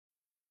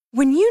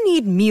When you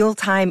need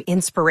mealtime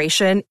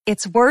inspiration,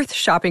 it's worth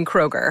shopping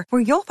Kroger,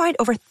 where you'll find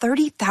over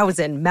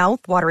 30,000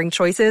 mouth-watering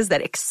choices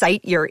that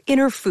excite your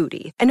inner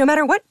foodie. And no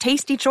matter what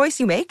tasty choice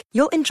you make,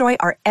 you'll enjoy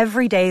our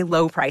everyday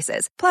low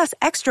prices, plus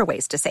extra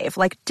ways to save,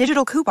 like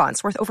digital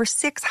coupons worth over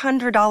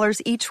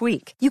 $600 each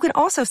week. You can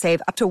also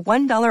save up to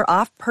 $1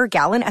 off per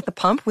gallon at the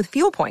pump with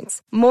fuel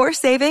points. More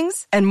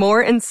savings and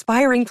more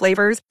inspiring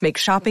flavors make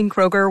shopping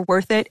Kroger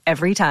worth it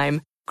every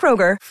time.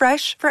 Kroger,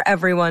 fresh for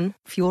everyone.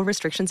 Fuel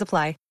restrictions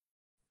apply.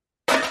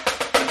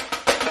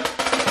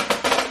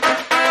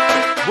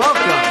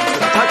 Welcome to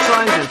the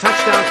Touchlines and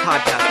Touchdowns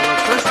podcast, the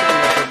world's first and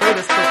the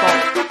greatest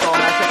football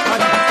matchup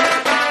podcast.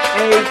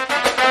 A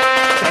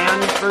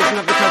fan version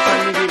of the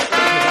Touchline Review,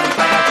 because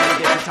I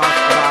actually get to talk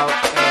about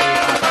a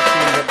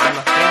team that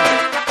I'm a fan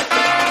of.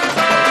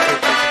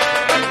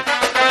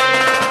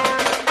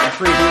 A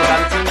preview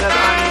about a team that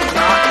I'm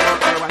not or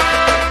otherwise.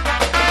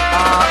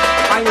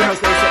 I'm your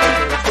host, Asa,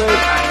 aka Swig.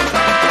 I am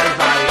joined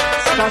by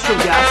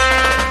special guest,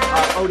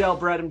 Odell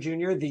Bredum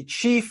Jr., the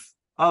chief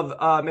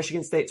of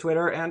Michigan State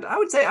Twitter, and I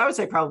would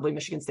say probably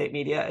Michigan State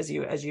media as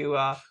you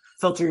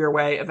filter your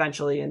way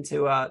eventually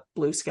into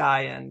Blue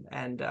Sky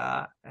and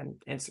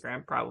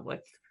Instagram probably.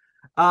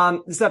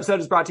 This episode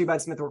is brought to you by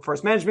Smith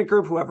Workforce Management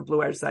Group, whoever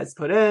Blue Air decides to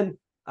put in,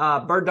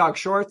 Bird Dog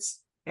Shorts,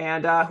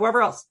 and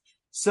whoever else.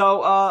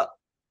 So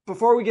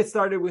before we get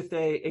started with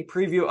a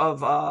preview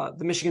of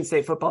the Michigan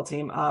State football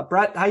team,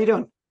 Brett, how you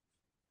doing?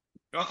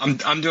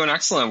 I'm doing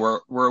excellent.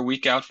 We're a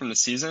week out from the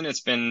season. It's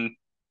been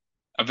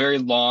a very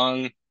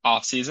long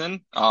off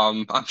season.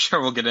 I'm sure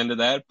we'll get into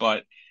that,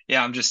 but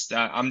yeah,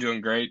 I'm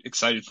doing great.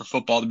 Excited for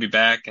football to be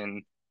back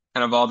and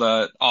kind of all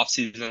the off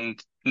season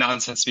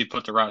nonsense to be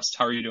put to rest.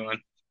 How are you doing?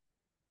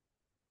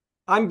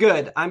 I'm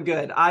good.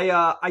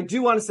 I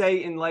do want to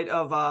say, in light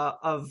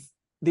of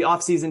the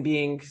off season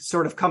being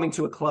sort of coming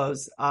to a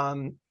close,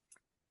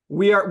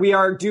 we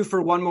are due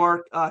for one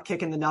more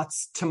kick in the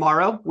nuts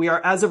tomorrow. We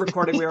are, as of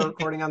recording, we are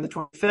recording on the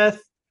 25th.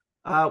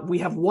 We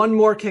have one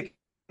more kick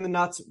in the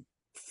nuts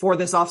for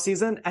this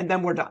offseason, and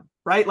then we're done,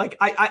 right? Like,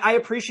 I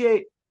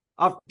appreciate,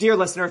 dear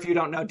listener, if you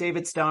don't know,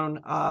 David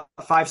Stone, a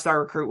 5-star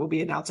recruit, will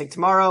be announcing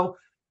tomorrow.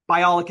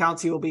 By all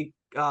accounts, he will be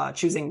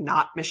choosing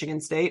not Michigan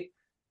State.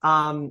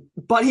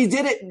 But he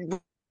did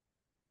it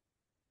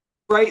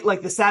right,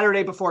 like the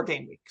Saturday before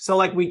game week. So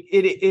like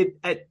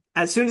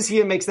as soon as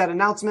he makes that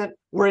announcement,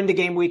 we're into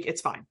game week.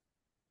 It's fine.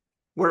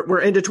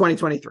 We're into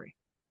 2023.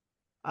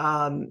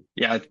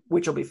 Yeah,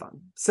 which will be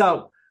fun.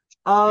 So,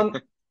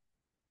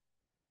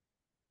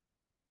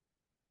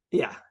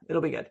 yeah,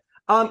 it'll be good.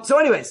 So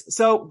anyways,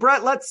 so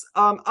Brett, let's,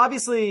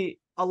 obviously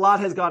a lot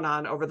has gone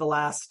on over the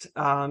last,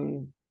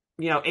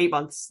 8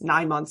 months,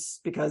 9 months,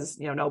 because,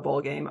 no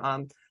bowl game.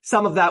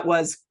 Some of that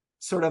was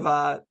sort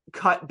of,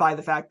 cut by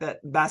the fact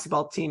that the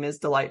basketball team is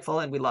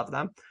delightful and we love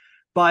them,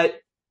 but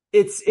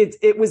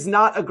it was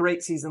not a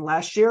great season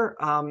last year.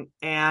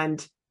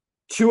 And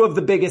two of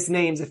the biggest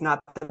names, if not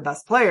the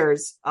best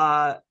players,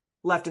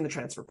 left in the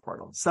transfer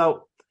portal.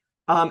 So,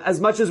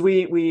 as much as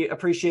we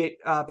appreciate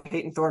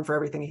Peyton Thorne for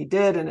everything he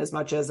did, and as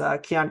much as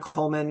Keon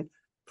Coleman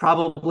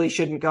probably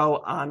shouldn't go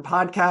on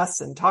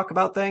podcasts and talk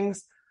about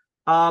things,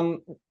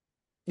 out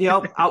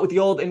with the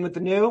old, in with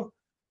the new.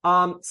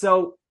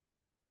 So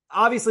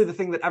obviously the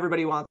thing that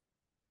everybody wants,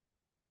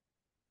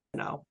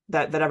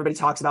 that everybody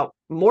talks about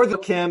more than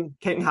Kim,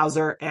 Kaiten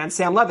Hauser, and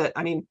Sam Levitt.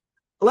 I mean,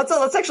 let's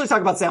actually talk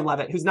about Sam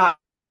Levitt, who's not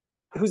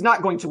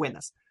going to win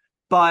this,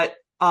 but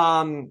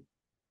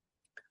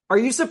are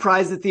you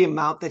surprised at the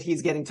amount that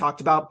he's getting talked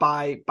about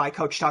by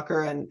Coach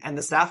Tucker and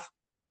the staff?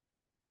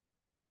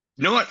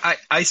 You know what?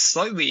 I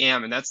slightly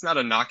am, and that's not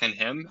a knock on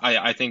him.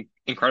 I think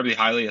incredibly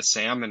highly of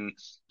Sam, and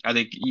I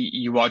think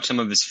you watch some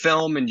of his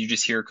film and you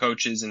just hear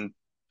coaches and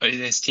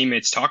his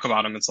teammates talk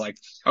about him. It's like,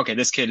 okay,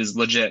 this kid is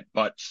legit.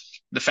 But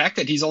the fact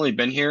that he's only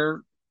been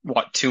here,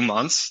 2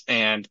 months,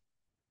 and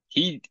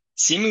he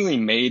seemingly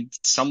made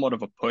somewhat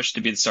of a push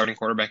to be the starting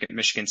quarterback at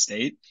Michigan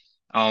State.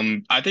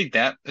 I think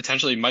that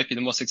potentially might be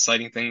the most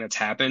exciting thing that's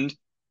happened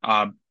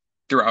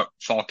throughout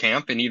fall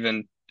camp and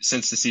even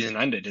since the season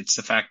ended. It's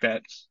the fact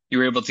that you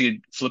were able to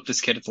flip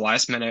this kid at the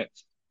last minute.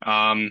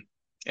 And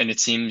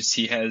it seems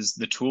he has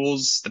the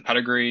tools, the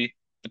pedigree,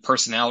 the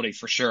personality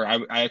for sure.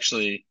 I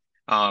actually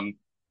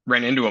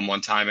ran into him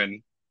one time,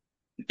 and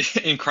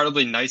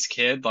incredibly nice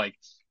kid, like,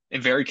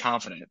 and very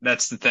confident.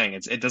 That's the thing.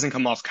 It doesn't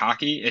come off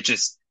cocky.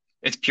 It's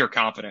pure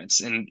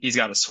confidence, and he's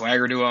got a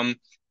swagger to him.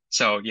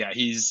 So yeah,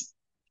 he's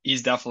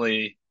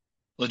definitely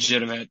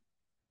legitimate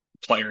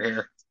player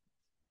here.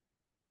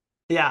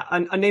 Yeah,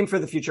 a name for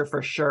the future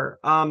for sure.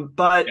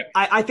 But yeah.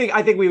 I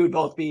think we would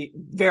both be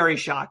very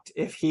shocked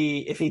if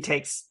he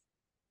takes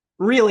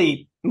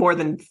really more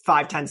than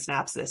 5-10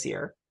 snaps this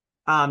year.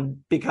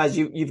 Because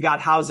you've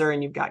got Hauser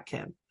and you've got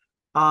Kim.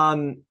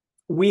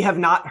 We have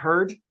not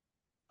heard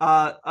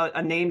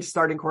a named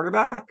starting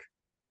quarterback.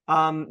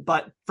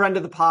 But friend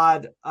of the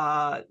pod,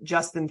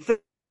 Justin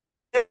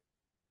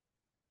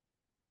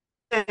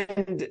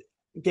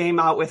game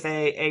out with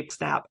a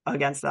snap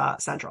against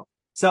Central.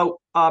 So,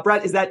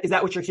 Brett, is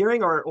that what you're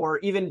hearing, or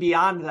even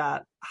beyond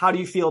that, how do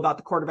you feel about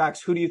the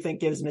quarterbacks? Who do you think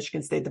gives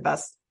Michigan State the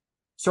best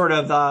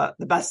the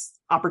best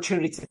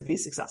opportunity to be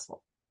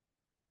successful?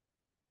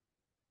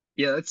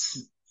 Yeah,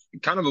 that's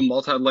kind of a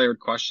multi-layered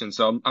question.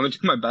 So I'm gonna do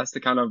my best to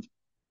kind of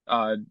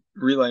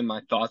relay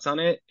my thoughts on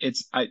it.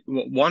 I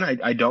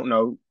don't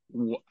know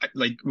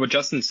like what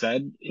Justin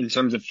said in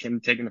terms of him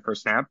taking the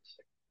first snap.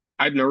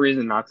 I have no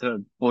reason not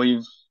to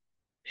believe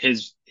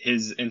his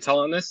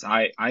intel on this.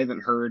 I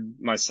haven't heard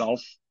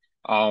myself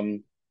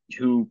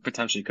who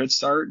potentially could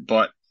start,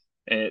 but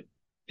it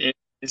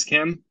is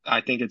Kim.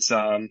 I think it's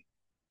an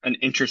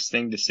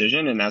interesting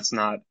decision, and that's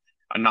not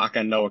a knock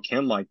on Noah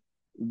Kim. Like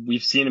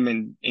we've seen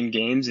him in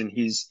games and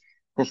he's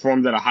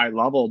performed at a high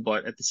level,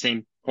 but at the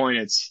same point,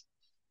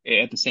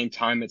 at the same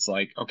time, it's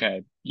like,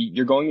 okay,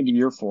 you're going into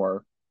year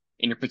 4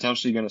 and you're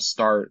potentially going to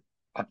start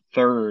a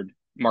third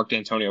Mark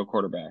D'Antonio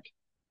quarterback.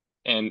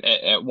 And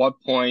at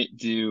what point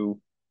do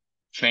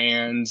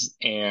fans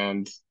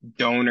and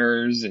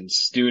donors and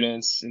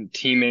students and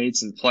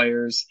teammates and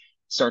players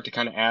start to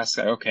kind of ask,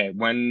 like, okay,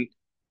 when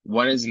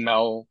is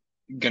Mel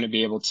going to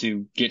be able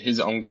to get his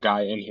own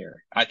guy in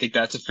here? I think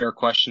that's a fair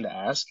question to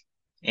ask.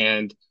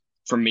 And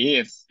for me,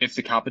 if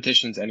the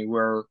competition's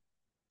anywhere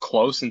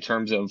close in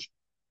terms of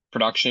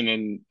production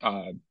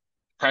and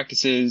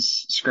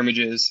practices,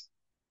 scrimmages,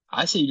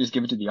 I say you just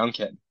give it to the young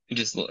kid and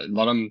just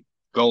let him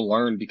go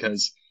learn,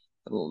 because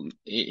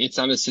it's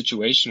not a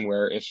situation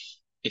where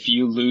if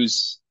you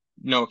lose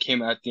Noah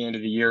Kim at the end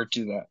of the year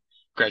to the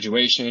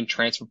graduation,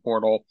 transfer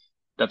portal,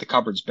 that the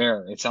cupboard's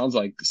bare. It sounds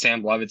like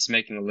Sam Levitt's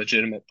making a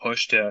legitimate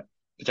push to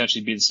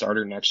potentially be the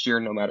starter next year,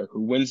 no matter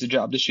who wins the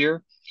job this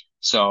year.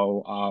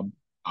 So,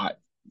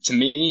 to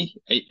me,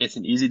 it's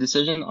an easy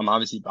decision. I'm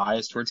obviously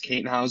biased towards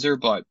Katin Houser,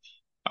 but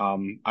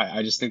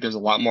I just think there's a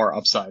lot more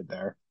upside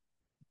there.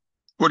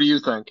 What do you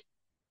think?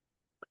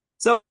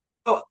 So,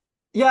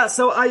 yeah,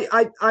 so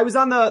I was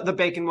on the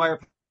Bacon Wire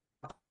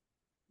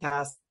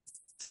podcast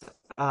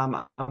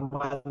on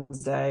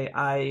Wednesday.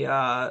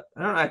 I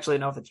don't actually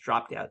know if it's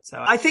dropped yet.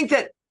 So I think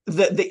that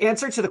the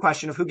answer to the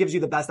question of who gives you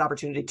the best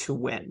opportunity to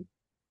win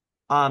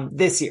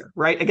this year,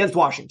 right, against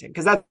Washington,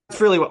 because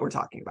that's really what we're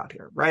talking about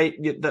here, right?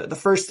 The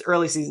first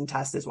early season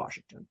test is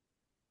Washington.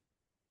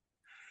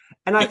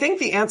 And I think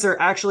the answer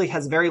actually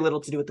has very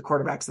little to do with the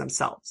quarterbacks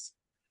themselves.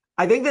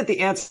 I think that the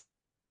answer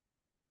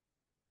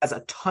has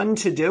a ton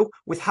to do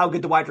with how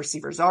good the wide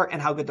receivers are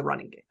and how good the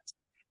running game is.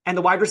 And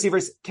the wide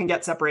receivers can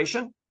get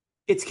separation.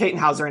 It's Katin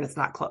Houser, and it's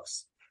not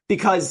close,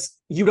 because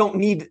you don't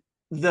need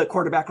the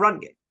quarterback run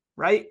game,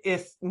 right?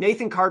 If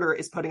Nathan Carter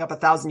is putting up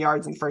 1,000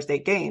 yards in the first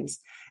 8 games,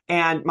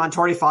 and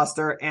Montori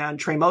Foster and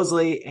Trey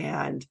Mosley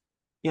and,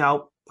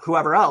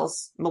 whoever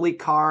else, Malik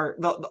Carr,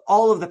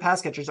 all of the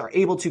pass catchers are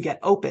able to get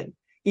open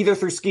either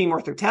through scheme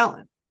or through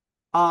talent.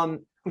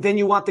 Then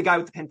you want the guy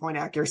with the pinpoint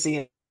accuracy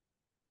and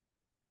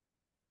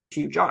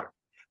huge arm.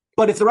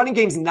 But if the running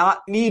game's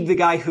not need the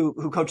guy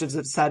who coaches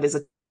have said is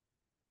a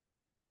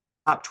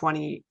top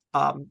 20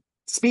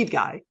 speed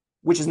guy,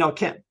 which is Noah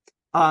Kim.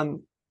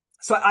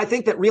 So I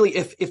think that really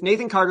if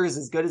Nathan Carter is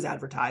as good as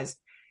advertised,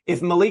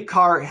 if Malik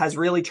Carr has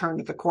really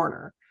turned the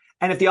corner,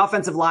 and if the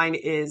offensive line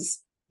is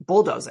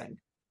bulldozing,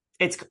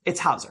 it's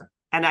Houser.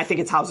 And I think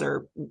it's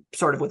Houser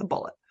sort of with a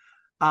bullet.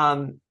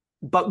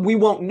 But we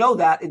won't know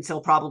that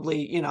until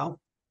probably,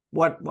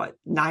 what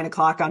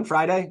 9:00 on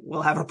Friday.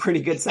 We'll have a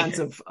pretty good sense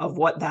of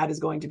what that is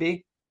going to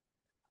be.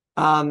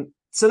 So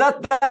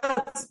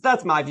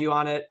that's my view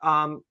on it.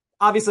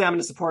 Obviously I'm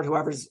going to support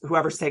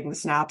whoever's taking the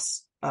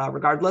snaps,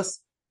 regardless.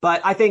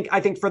 But I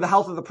think for the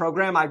health of the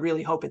program, I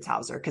really hope it's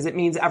Houser, because it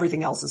means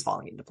everything else is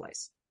falling into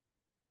place.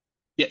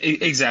 Yeah,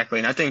 exactly.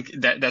 And I think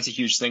that's a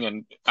huge thing.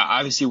 And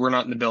obviously we're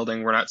not in the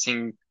building. We're not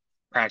seeing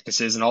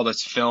practices and all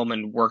this film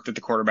and work that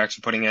the quarterbacks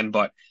are putting in.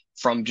 But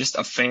from just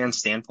a fan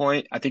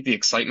standpoint, I think the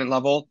excitement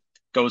level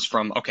goes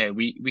from, okay,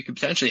 we could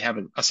potentially have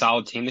a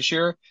solid team this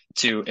year,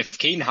 to if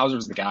Katin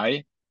Houser's the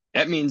guy,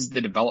 that means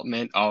the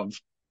development of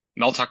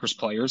Mel Tucker's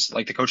players,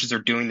 like the coaches are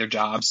doing their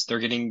jobs. They're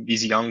getting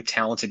these young,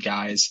 talented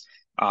guys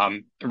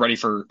ready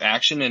for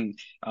action. And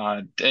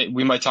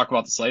we might talk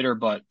about this later,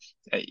 but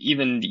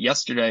even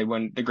yesterday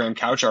when the Graham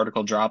Couch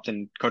article dropped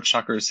and Coach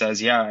Tucker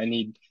says, yeah,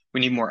 we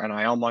need more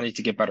NIL money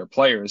to get better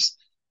players.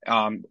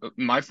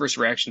 My first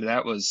reaction to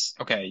that was,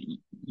 okay,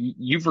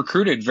 you've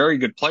recruited very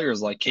good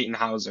players like Katin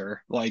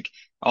Houser, like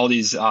all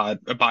these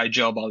Abai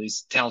Job, all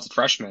these talented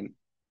freshmen.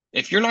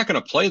 If you're not going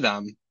to play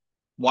them,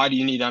 why do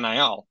you need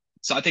NIL?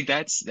 So I think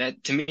that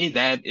to me,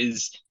 that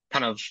is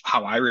kind of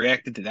how I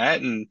reacted to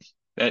that. And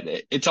that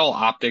it's all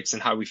optics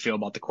and how we feel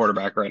about the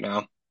quarterback right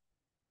now.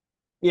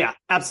 Yeah,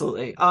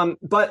 absolutely.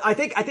 But I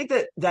think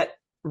that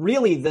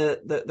really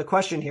the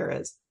question here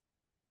is,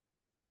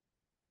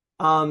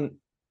 how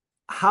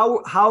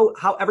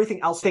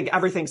everything else, I think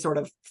everything sort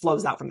of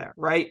flows out from there,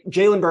 right?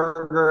 Jalen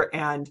Berger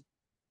and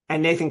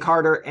Nathan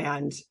Carter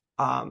and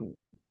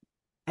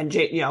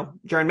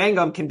Jaren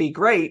Mangum can be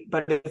great,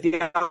 but if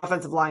the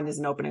offensive line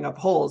isn't opening up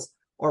holes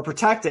or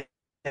protecting,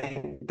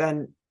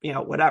 then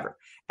whatever.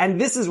 And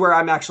this is where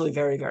I'm actually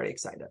very, very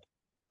excited.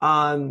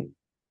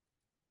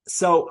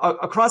 So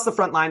across the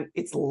front line,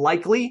 it's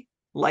likely,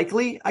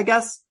 I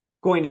guess,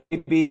 going to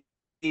be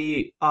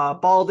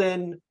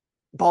Baldwin,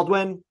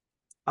 Duplain,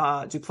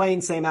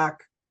 Samac,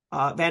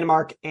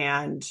 Vandermark,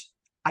 and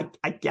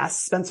I guess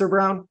Spencer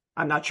Brown.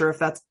 I'm not sure if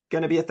that's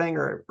going to be a thing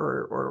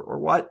or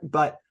what,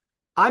 but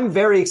I'm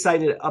very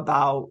excited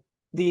about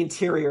the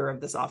interior of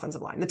this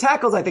offensive line. The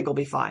tackles, I think, will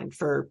be fine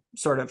for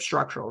sort of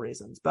structural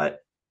reasons, but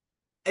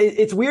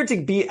it's weird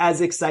to be as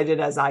excited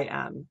as I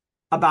am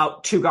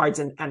about two guards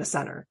and a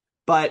center.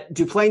 But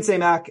Duplain,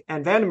 Samac,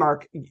 and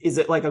Vandermark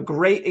is like a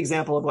great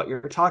example of what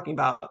you're talking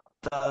about.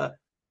 The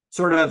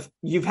sort of,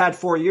 you've had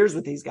 4 years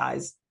with these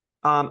guys.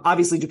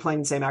 Obviously, Duplain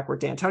and Samac were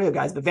D'Antonio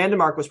guys, but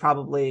Vandermark was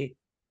probably,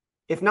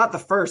 if not the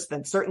first,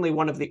 then certainly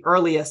one of the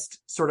earliest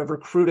sort of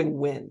recruiting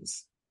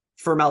wins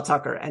for Mel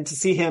Tucker. And to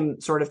see him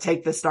sort of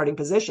take this starting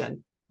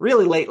position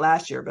really late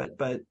last year,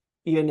 but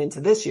even into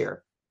this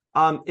year,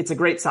 it's a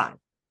great sign.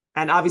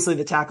 And obviously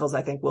the tackles,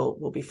 I think,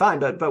 will be fine.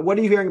 But what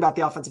are you hearing about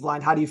the offensive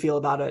line? How do you feel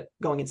about it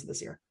going into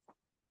this year?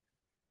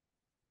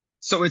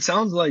 So it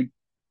sounds like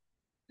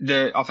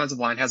the offensive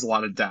line has a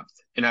lot of depth.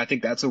 And I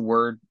think that's a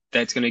word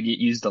that's going to get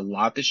used a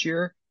lot this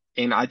year.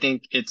 And I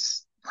think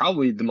it's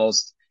probably the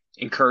most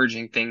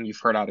encouraging thing you've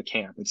heard out of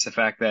camp. It's the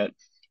fact that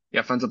the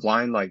offensive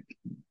line, like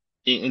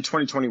in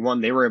 2021,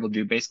 they were able to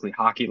do basically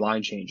hockey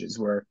line changes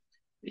where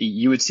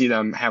you would see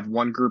them have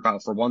one group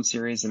out for one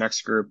series, the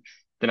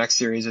next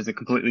series is a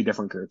completely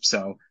different group.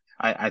 So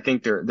I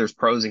think there's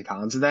pros and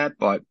cons of that,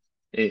 but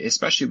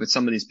especially with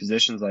some of these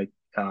positions, like,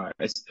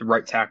 as the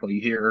right tackle,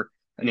 you hear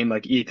a name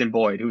like Ethan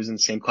Boyd, who was in the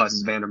same class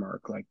as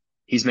Vandermark. Like,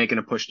 he's making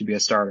a push to be a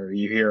starter.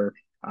 You hear,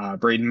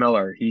 Braden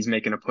Miller, he's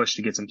making a push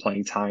to get some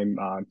playing time.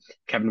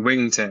 Kevin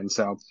Wigington.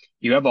 So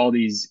you have all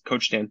these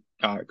Coach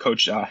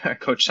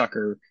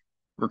Tucker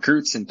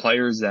recruits and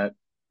players that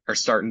are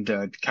starting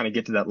to kind of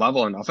get to that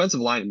level. And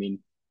offensive line, I mean,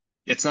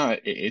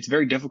 it's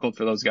very difficult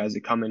for those guys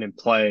to come in and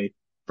play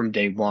from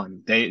day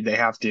one. They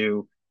have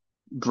to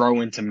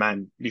grow into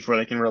men before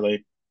they can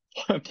really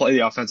play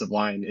the offensive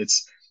line.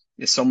 It's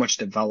so much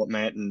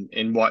development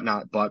and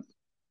whatnot. But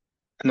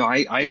no,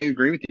 I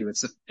agree with you.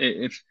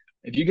 If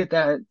you get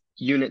that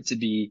unit to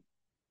be,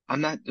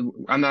 I'm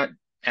not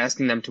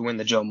asking them to win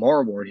the Joe Moore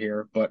Award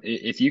here, but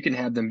if you can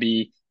have them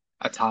be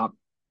a top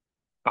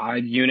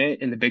 5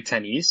 unit in the Big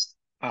Ten East,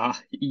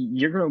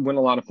 you're going to win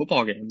a lot of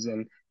football games.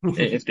 And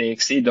if they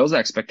exceed those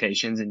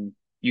expectations and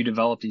you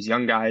develop these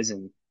young guys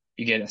and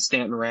you get a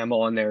Stanton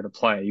Ramble in there to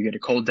play, you get a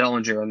Cole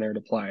Dellinger in there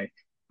to play,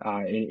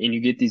 and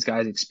you get these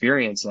guys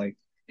experience, like,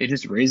 it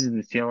just raises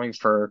the feeling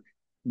for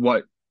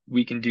what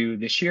we can do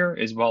this year,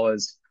 as well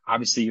as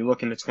obviously you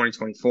look into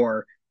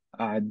 2024.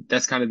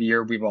 That's kind of the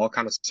year we've all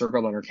kind of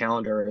circled on our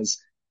calendar as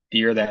the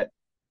year that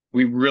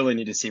we really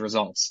need to see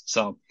results.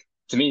 So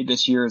to me,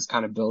 this year is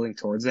kind of building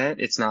towards that.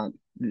 That's not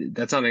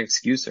an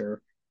excuse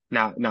or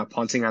not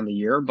punting on the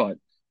year, but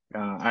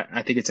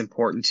I think it's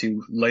important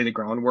to lay the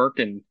groundwork.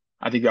 And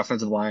I think the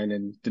offensive line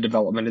and the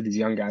development of these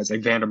young guys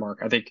like Vandermark,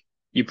 I think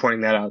you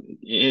pointing that out,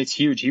 it's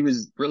huge. He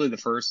was really the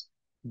first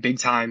big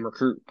time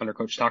recruit under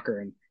Coach Tucker,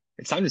 and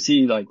it's time to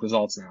see like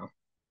results now.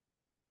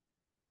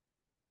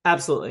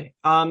 Absolutely.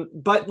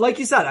 But like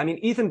you said, I mean,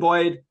 Ethan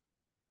Boyd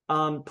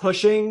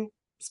pushing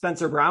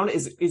Spencer Brown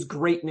is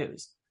great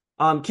news.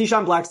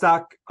 Keyshawn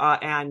Blackstock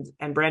and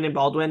Brandon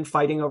Baldwin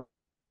fighting over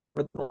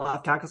the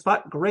left tackle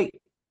spot, great.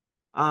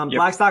 Yep.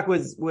 Blackstock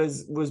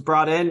was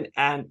brought in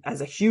and as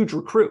a huge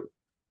recruit.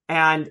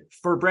 And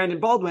for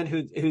Brandon Baldwin,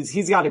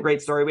 he's got a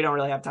great story. We don't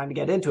really have time to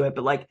get into it,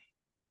 but like,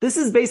 this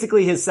is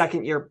basically his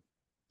second year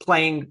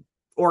playing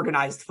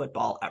organized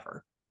football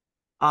ever,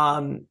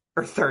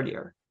 or third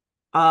year.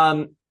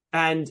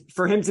 And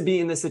for him to be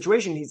in this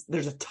situation,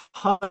 there's a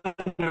ton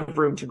of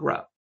room to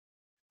grow.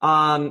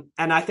 And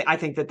I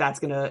think that's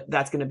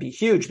gonna be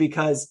huge,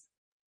 because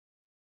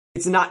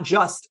it's not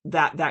just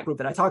that group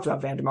that I talked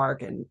about,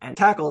 Vandermark and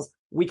tackles.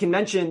 We can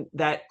mention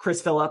that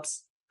Chris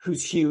Phillips,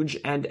 who's huge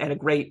and a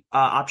great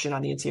option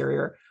on the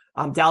interior.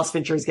 Dallas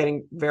Fincher is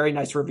getting very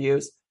nice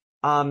reviews.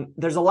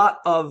 There's a lot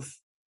of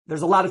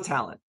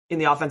talent in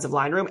the offensive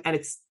line room, and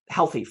it's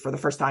healthy for the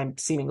first time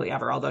seemingly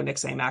ever, although Nick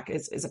Samac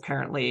is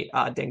apparently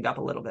dinged up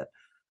a little bit.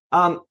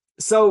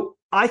 So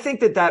I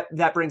think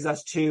that brings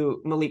us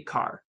to Malik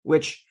Carr,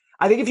 which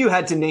I think if you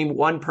had to name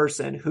one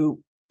person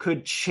who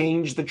could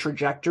change the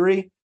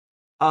trajectory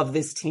of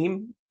this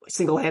team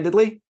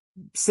single-handedly,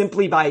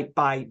 simply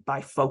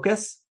by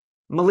focus,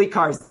 Malik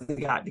Carr is the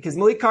guy, because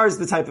Malik Carr is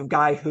the type of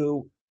guy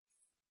who,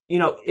 you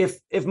know,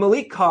 if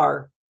Malik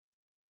Carr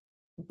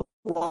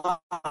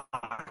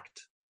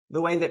blocked the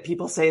way that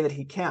people say that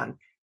he can,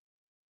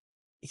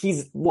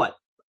 he's what,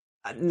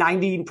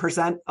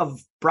 90%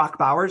 of Brock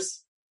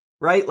Bowers,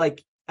 right?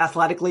 Like,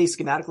 athletically,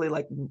 schematically,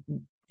 like,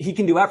 he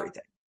can do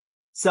everything.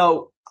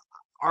 So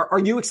are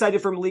you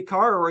excited for Malik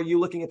Carr, or are you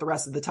looking at the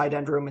rest of the tight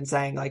end room and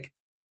saying, like,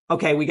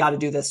 okay, we got to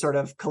do this sort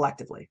of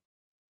collectively?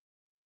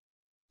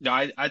 No,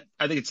 I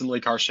think it's a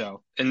Malik Carr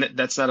show, and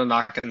that's not a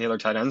knock on the other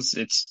tight ends.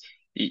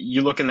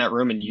 You look in that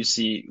room and you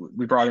see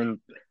we brought in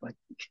like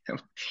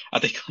I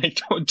think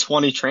like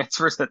 20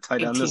 transfers at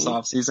tight end this 18.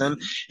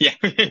 offseason. Yeah,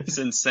 it's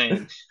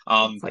insane.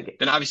 It's like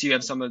Then obviously you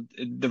have some of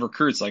the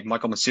recruits like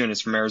Michael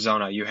Masunis from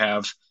Arizona. You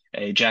have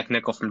a Jack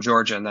Nickel from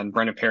Georgia, and then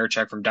Brendan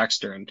Parachek from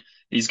Dexter. And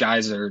these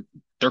guys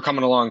they're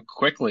coming along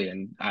quickly.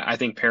 And I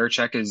think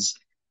Parachek is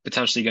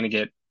potentially going to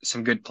get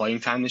some good playing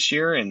time this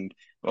year. And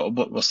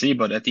we'll see.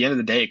 But at the end of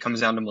the day, it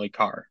comes down to Malik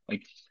Carr.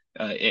 Like,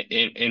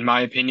 in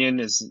my opinion,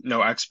 is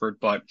no expert,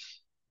 but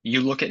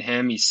you look at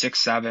him, he's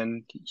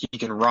 6'7", he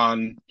can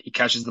run, he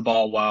catches the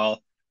ball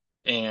well.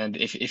 And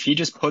if he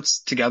just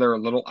puts together a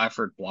little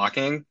effort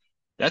blocking,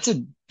 that's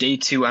a day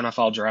 2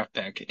 NFL draft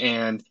pick.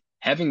 And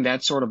having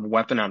that sort of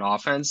weapon on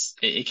offense,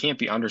 it can't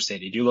be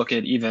understated. You look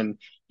at even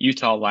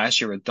Utah last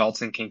year with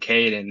Dalton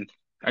Kincaid, and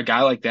a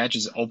guy like that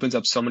just opens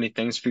up so many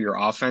things for your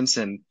offense,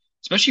 and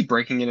especially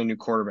breaking in a new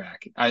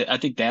quarterback. I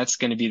think that's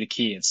going to be the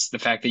key. It's the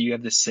fact that you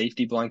have this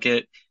safety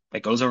blanket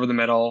that goes over the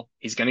middle.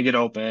 He's going to get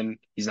open.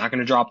 He's not going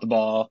to drop the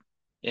ball.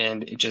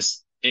 And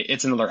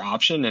it's another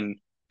option. And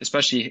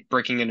especially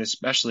breaking in,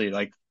 especially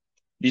like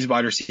these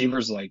wide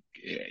receivers, like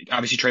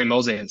obviously Trey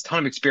Mosley has a ton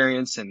of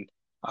experience, and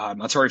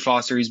Torrey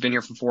Foster, he's been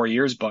here for 4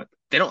 years, but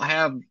they don't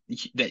have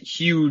that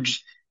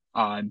huge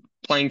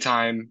playing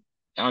time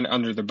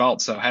under their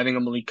belt. So having a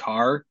Malik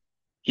Carr,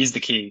 he's the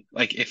key.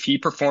 Like if he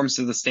performs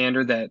to the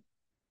standard that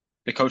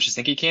the coaches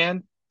think he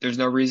can, there's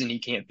no reason he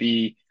can't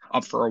be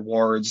up for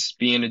awards,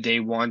 being a day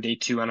 1, day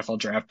 2 NFL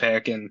draft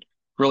pick, and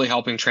really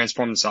helping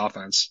transform this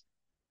offense.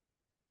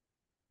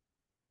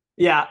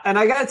 Yeah, and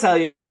I gotta tell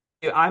you,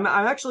 I'm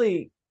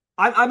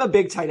a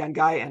big tight end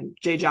guy, and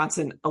Jay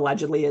Johnson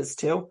allegedly is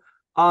too.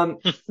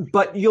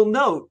 But you'll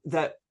note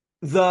that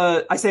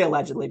I say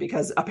allegedly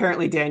because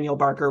apparently Daniel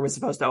Barker was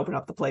supposed to open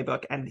up the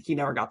playbook and he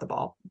never got the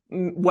ball.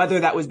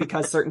 Whether that was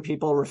because certain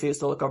people refused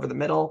to look over the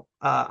middle,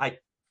 I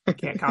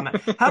can't comment.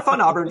 Have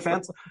fun, Auburn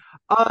fans.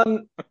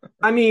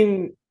 I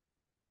mean,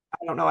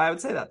 I don't know why I would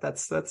say that.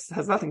 That's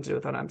has nothing to do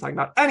with what I'm talking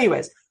about.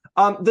 Anyways,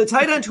 the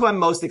tight end who I'm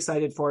most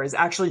excited for is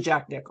actually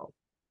Jack Nickel.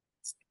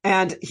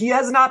 And he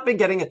has not been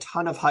getting a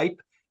ton of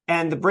hype.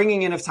 And the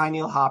bringing in of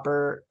Tyneil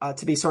Hopper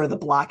to be sort of the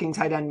blocking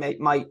tight end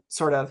might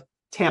sort of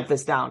tamp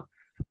this down.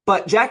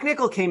 But Jack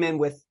Nickel came in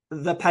with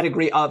the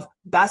pedigree of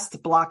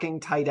best blocking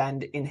tight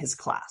end in his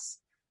class.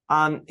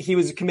 He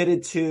was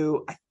committed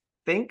to, I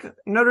think,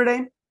 Notre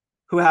Dame,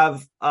 who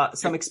have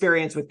some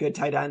experience with good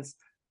tight ends.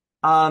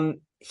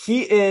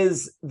 He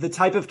is the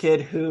type of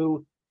kid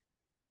who,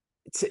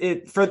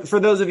 for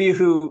those of you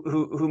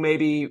who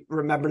maybe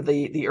remember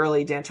the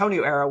early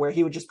D'Antonio era, where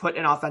he would just put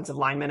an offensive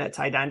lineman at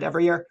tight end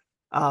every year.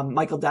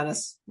 Michael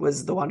Dennis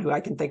was the one who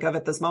I can think of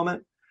at this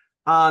moment.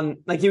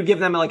 Like he would give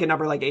them like a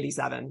number like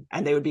 87,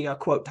 and they would be a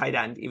quote tight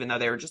end, even though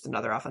they were just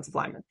another offensive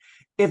lineman.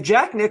 If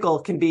Jack Nickel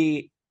can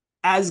be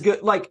as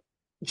good, like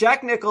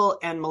Jack Nickel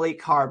and Malik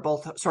Carr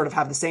both sort of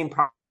have the same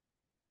problem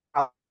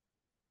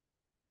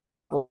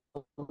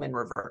in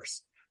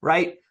reverse,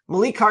 right?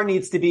 Malik Carr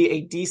needs to be a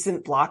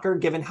decent blocker,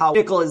 given how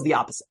Nickel is the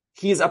opposite.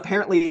 He is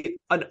apparently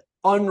an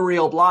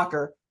unreal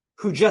blocker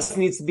who just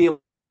needs to be able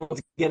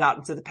to get out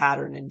into the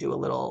pattern and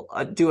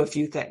do a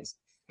few things.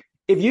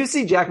 If you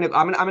see Jack Nickel,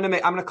 I'm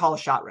gonna call a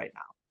shot right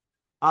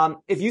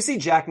now. If you see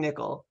Jack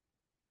Nickel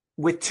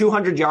with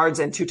 200 yards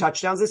and 2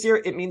 touchdowns this year,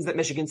 it means that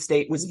Michigan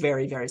State was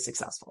very, very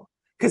successful,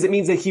 because it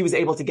means that he was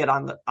able to get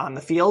on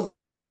the field.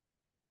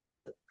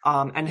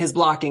 And his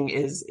blocking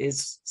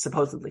is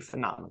supposedly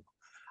phenomenal.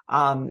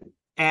 And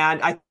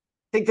I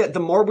think that the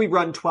more we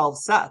run 12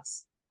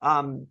 sets,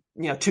 2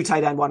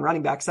 tight end, 1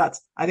 running back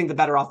sets, I think the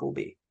better off we'll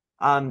be.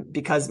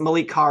 Because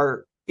Malik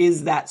Carr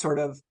is that sort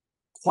of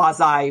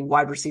quasi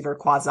wide receiver,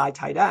 quasi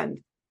tight end,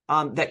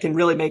 that can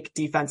really make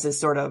defenses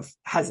sort of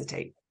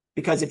hesitate.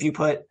 Because if you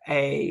put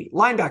a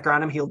linebacker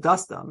on him, he'll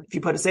dust them. If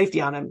you put a safety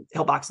on him,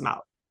 he'll box them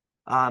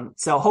out.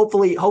 So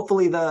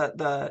hopefully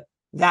that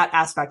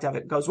aspect of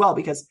it goes well,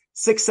 because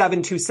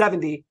 6'7",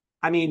 270,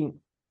 I mean,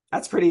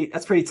 that's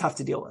pretty tough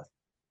to deal with.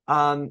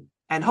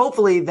 And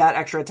hopefully that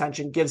extra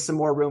attention gives some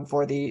more room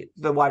for the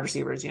wide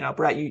receivers.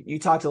 Brett, you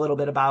talked a little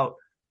bit about,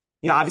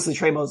 obviously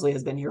Trey Mosley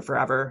has been here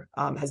forever,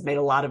 has made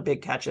a lot of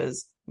big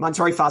catches.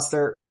 Montorie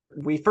Foster,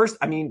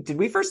 did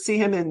we first see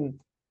him in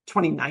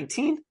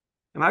 2019?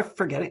 Am I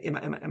forgetting?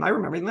 Am I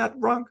remembering that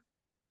wrong?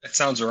 That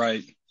sounds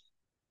right.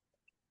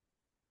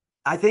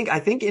 I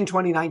think in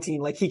 2019,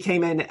 like he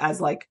came in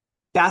as like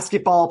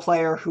basketball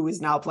player who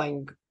is now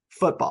playing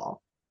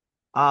football,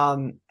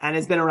 and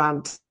has been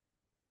around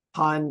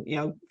ton,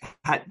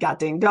 got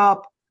dinged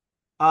up.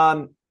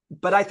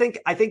 But I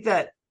think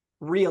that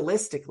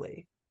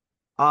realistically,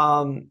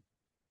 there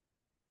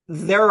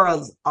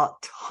is a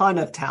ton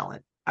of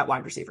talent at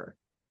wide receiver.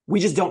 We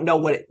just don't know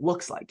what it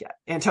looks like yet.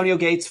 Antonio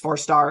Gates,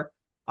 4-star,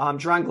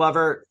 Jerron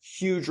Glover,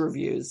 huge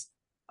reviews.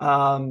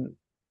 Going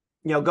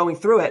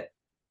through it,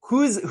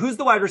 who's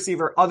the wide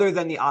receiver other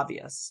than the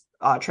obvious,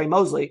 Trey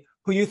Mosley,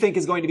 who you think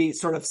is going to be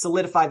sort of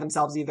solidify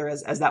themselves either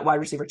as that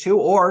wide receiver 2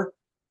 or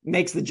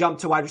makes the jump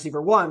to wide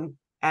receiver 1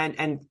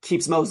 and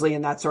keeps Mosley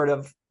in that sort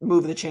of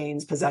move the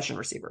chains possession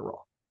receiver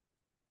role?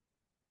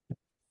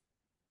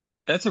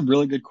 That's a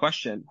really good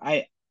question.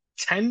 I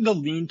tend to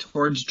lean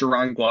towards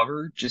Jerron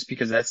Glover just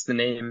because that's the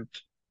name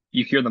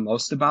you hear the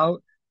most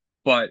about.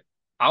 But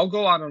I'll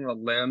go out on a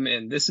limb,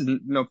 and this is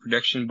no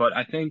prediction, but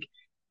I think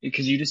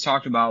because you just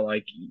talked about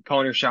like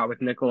calling your shot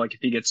with nickel, like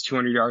if he gets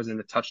 200 yards and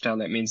a touchdown,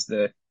 that means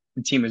the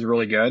team is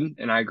really good,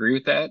 and I agree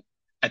with that.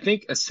 I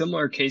think a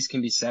similar case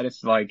can be said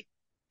if like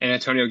an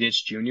Antonio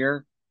Gates Jr.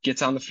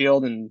 gets on the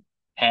field and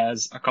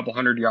has a couple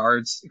hundred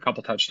yards, a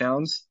couple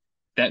touchdowns.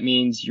 That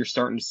means you're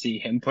starting to see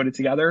him put it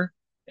together.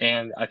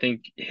 And I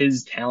think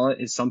his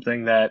talent is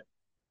something that,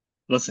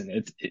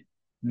 listen,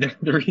 the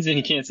reason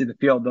he can't see the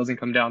field doesn't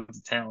come down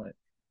to talent.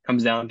 It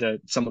comes down to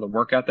some of the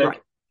work ethic.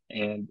 Right.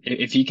 And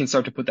if he can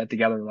start to put that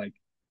together, like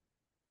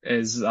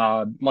as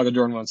Michael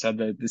Jordan once said,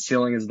 the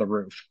ceiling is the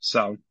roof.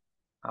 So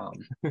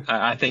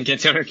I think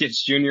Antonio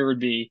Gates Jr. would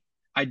be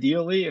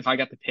ideally, if I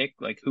got to pick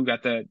like who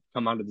got to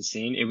come onto the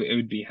scene, it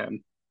would be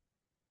him.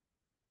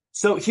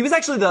 So he was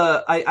actually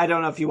I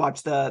don't know if you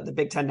watched the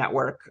Big Ten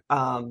Network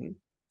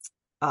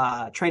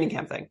training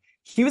camp thing.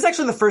 He was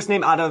actually the first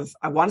name out of,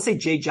 I want to say,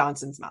 Jay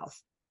Johnson's mouth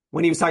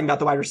when he was talking about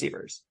the wide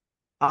receivers.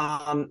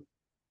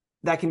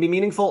 That can be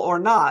meaningful or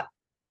not,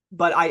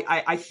 but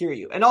I hear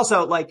you. And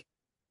also, like,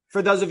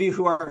 for those of you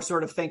who are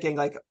sort of thinking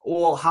like,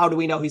 well, how do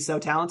we know he's so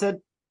talented?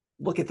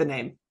 Look at the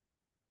name.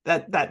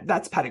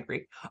 That's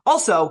pedigree.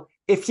 Also,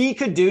 if he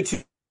could do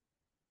to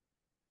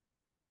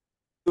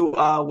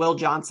Will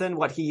Johnson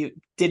what he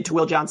did to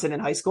Will Johnson in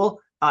high school,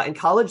 in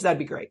college, that'd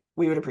be great.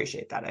 We would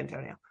appreciate that,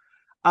 Antonio.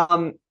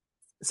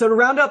 So to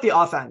round out the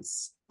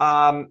offense,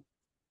 I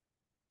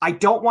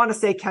don't want to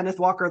say Kenneth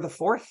Walker the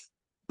fourth,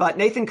 but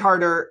Nathan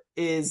Carter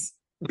is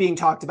being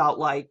talked about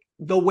like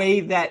the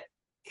way that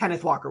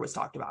Kenneth Walker was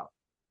talked about.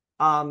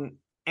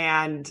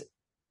 And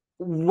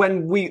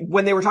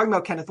when they were talking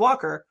about Kenneth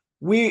Walker,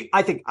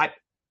 I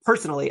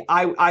personally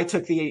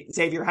took the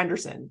Xavier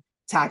Henderson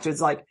tact.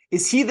 It's like,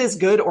 is he this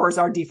good or is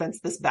our defense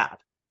this bad?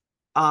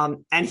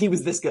 And he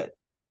was this good.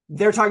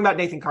 They're talking about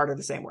Nathan Carter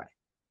the same way.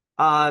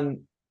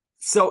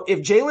 So if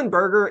Jalen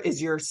Berger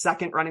is your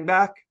second running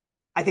back,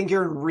 I think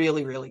you're in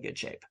really, really good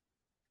shape.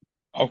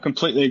 I'll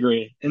completely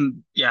agree.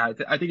 And yeah,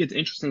 I think it's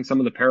interesting some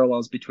of the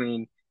parallels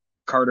between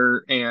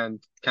Carter and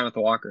Kenneth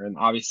Walker. And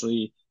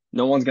obviously,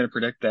 no one's going to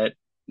predict that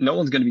no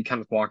one's going to be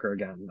Kenneth Walker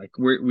again. Like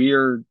we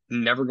are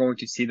never going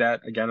to see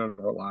that again in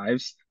our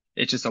lives.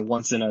 It's just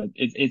a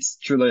it's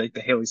truly like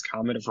the Haley's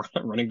Comet of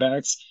running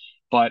backs.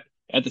 But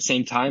at the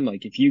same time,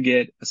 like if you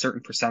get a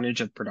certain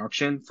percentage of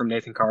production from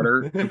Nathan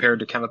Carter compared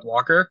to Kenneth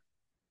Walker,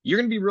 you're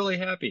going to be really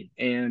happy.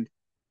 And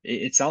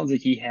it sounds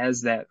like he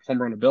has that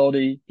home run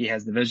ability. He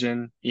has the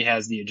vision. He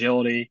has the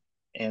agility.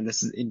 And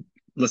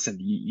listen,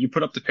 you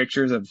put up the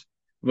pictures of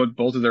what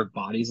both of their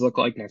bodies look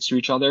like next to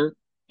each other.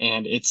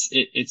 And it's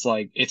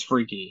like, it's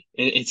freaky.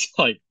 It's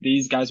like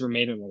these guys were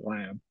made in a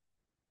lab.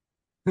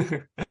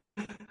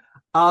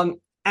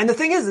 And the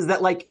thing is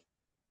that like,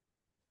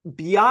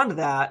 beyond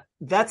that,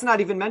 that's not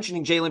even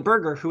mentioning Jalen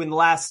Berger, who in the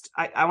last,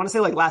 I want to say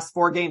like last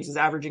 4 games is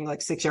averaging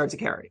like 6 yards a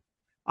carry.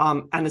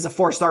 And is a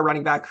 4-star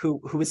running back who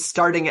was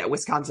starting at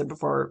Wisconsin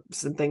before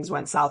some things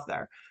went south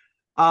there.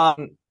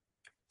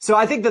 So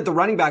I think that the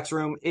running backs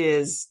room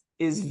is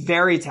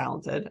very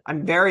talented.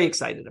 I'm very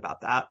excited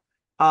about that.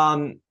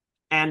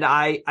 And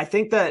I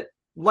think that,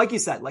 like you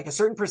said, like a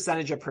certain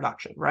percentage of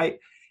production, right?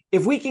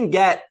 If we can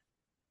get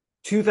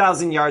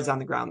 2,000 yards on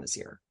the ground this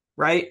year,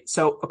 right?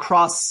 So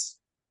across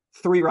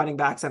 3 running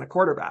backs and a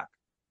quarterback,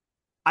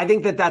 I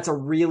think that that's a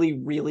really,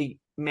 really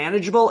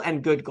manageable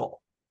and good goal,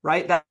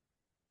 right?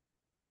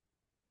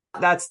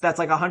 That's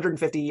like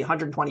 150,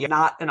 120,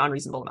 not an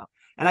unreasonable amount.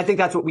 And I think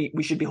that's what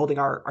we should be holding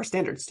our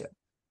standards to.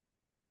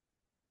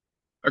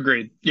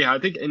 Agreed. Yeah, I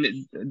think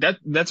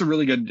that's a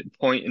really good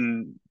point,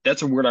 and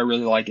that's a word I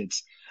really like.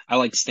 I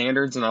like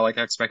standards and I like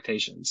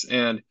expectations.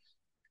 And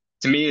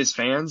to me as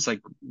fans, like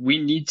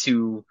we need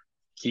to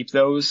keep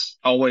those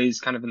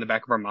always kind of in the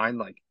back of our mind.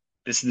 Like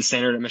this is the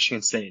standard at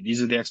Michigan State.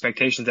 These are the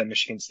expectations at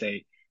Michigan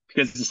State.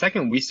 Because the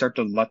second we start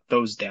to let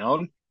those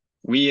down,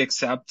 we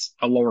accept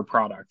a lower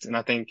product. And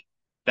I think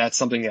that's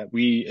something that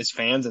we as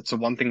fans, it's the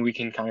one thing we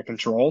can kind of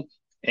control.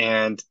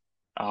 And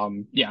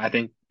I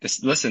think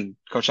listen,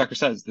 Coach Decker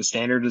says the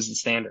standard is the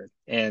standard,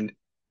 and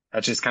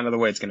that's just kind of the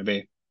way it's going to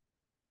be.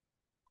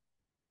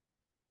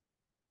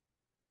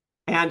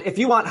 And if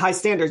you want high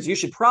standards, you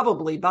should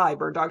probably buy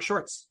Bird Dog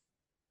shorts.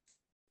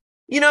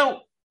 You know,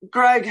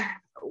 Greg,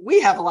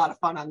 we have a lot of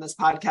fun on this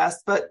podcast,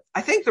 but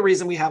I think the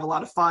reason we have a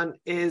lot of fun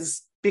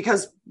is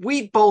because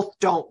we both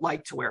don't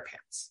like to wear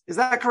pants. Is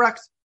that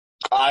correct?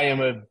 I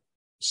am a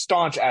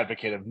staunch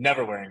advocate of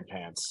never wearing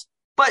pants.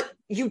 But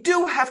you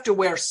do have to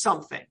wear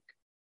something,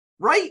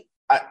 right?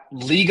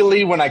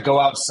 Legally, when I go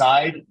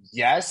outside,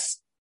 yes.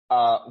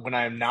 When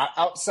I'm not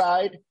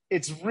outside,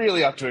 it's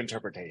really up to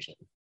interpretation.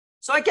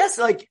 So I guess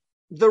like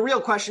the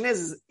real question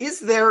is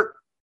there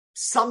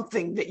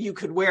something that you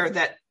could wear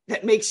that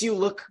makes you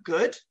look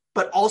good,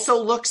 but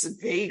also looks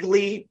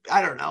vaguely,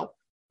 I don't know,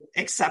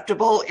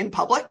 acceptable in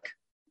public?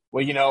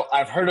 Well, you know,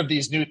 I've heard of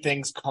these new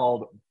things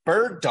called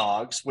bird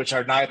dogs, which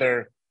are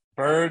neither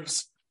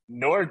birds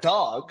nor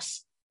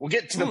dogs, We'll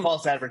get to the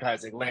false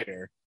advertising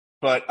later.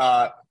 But,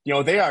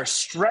 they are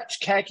stretch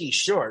khaki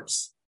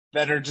shorts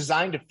that are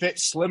designed to fit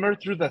slimmer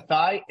through the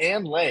thigh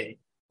and leg,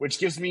 which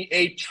gives me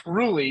a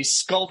truly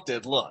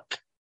sculpted look.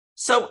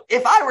 So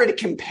if I were to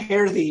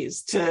compare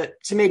these to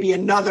maybe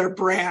another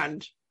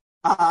brand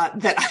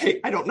that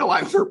I don't know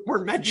why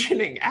we're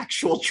mentioning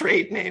actual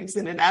trade names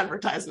in an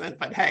advertisement,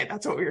 but hey,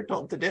 that's what we were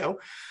told to do.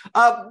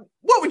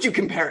 What would you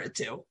compare it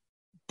to?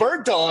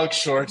 Bird Dog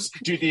shorts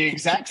do the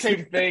exact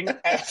same thing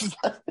as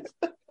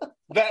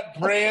that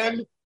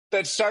brand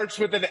that starts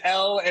with an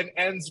L and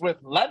ends with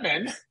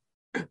lemon,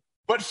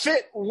 but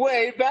fit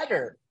way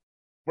better.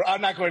 I'm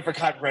not going for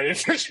copyright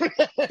infringement.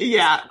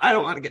 Yeah, I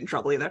don't want to get in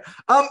trouble either.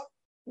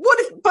 What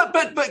if,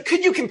 but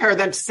could you compare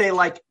them to, say,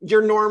 like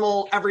your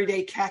normal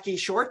everyday khaki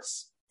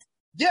shorts?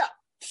 Yeah,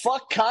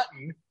 fuck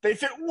cotton. They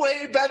fit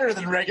way better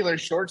than regular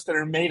shorts that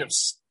are made of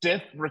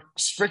stiff,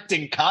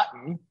 restricting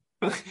cotton.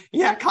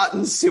 Yeah,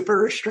 cotton's super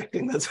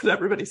restricting. That's what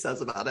everybody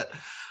says about it.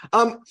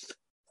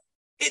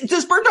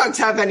 Does Bird Dogs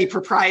have any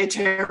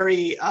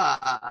proprietary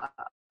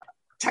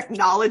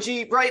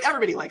technology? Right,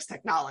 everybody likes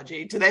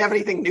technology. Do they have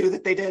anything new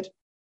that they did?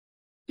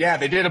 Yeah,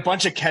 they did a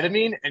bunch of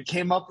ketamine and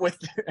came up with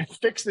and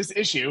fixed this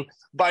issue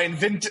by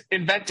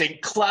inventing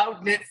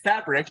cloud knit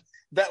fabric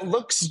that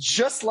looks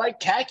just like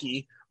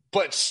khaki,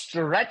 but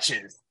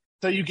stretches.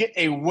 So you get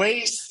a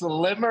way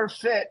slimmer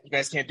fit. You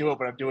guys can't do it,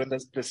 but I'm doing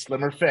this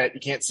slimmer fit. You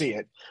can't see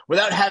it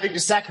without having to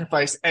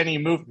sacrifice any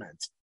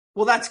movement.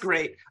 Well, that's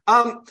great.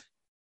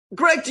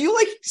 Greg, do you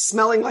like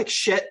smelling like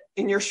shit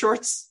in your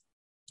shorts?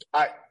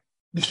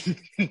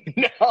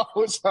 No,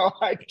 so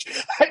I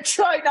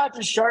try not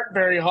to shart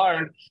very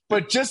hard,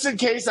 but just in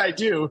case I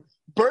do,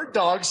 Bird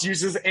Dogs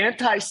uses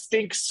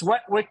anti-stink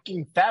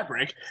sweat-wicking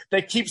fabric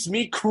that keeps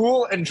me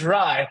cool and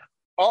dry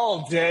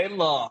all day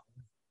long.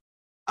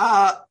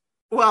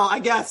 Well, I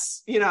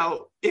guess,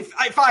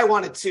 if I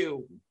wanted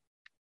to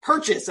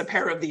purchase a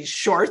pair of these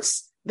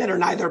shorts that are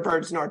neither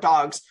birds nor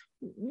dogs,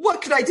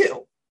 what could I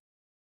do?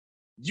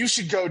 You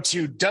should go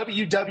to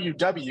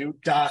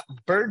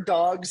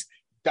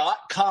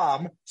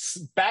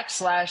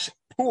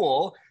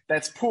www.birddogz.com/pool.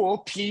 That's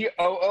pool,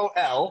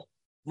 Pool,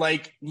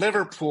 like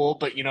Liverpool,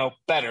 but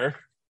better.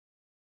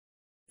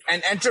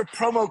 And enter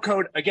promo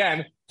code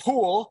again,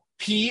 pool,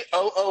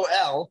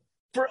 Pool,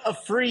 for a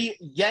free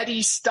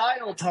Yeti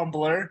style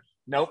tumbler.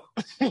 Nope,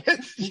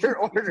 with your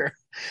order.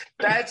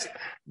 That's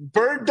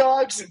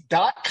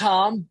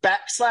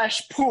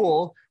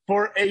birddogz.com/pool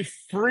for a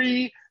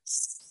free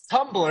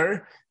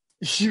tumbler.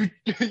 You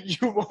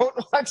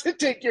won't want to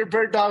take your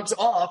bird dogs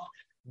off.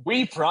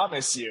 We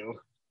promise you.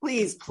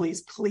 Please,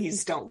 please,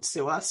 please don't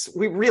sue us.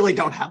 We really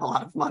don't have a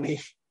lot of money.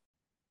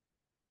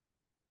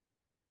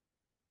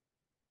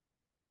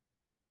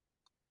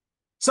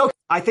 So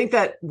I think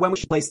that when we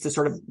should place to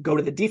sort of go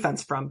to the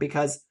defense from,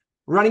 because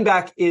running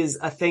back is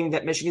a thing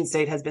that Michigan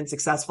State has been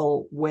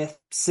successful with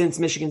since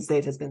Michigan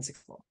State has been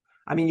successful.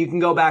 I mean, you can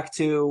go back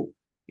to,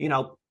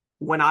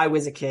 when I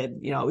was a kid,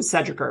 it was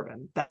Cedric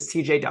Irvin, that's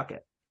TJ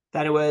Duckett.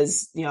 Then it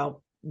was,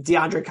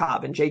 DeAndre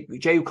Cobb and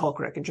J.U.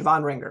 Colcrick and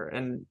Javon Ringer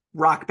and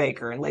Rock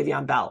Baker and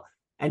Le'Veon Bell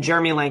and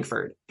Jeremy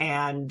Langford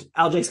and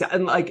LJ Scott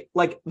and like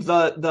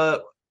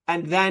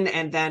and then,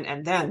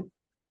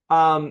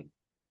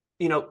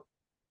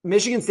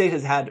 Michigan State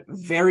has had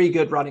very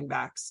good running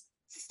backs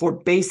for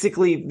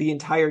basically the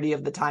entirety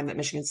of the time that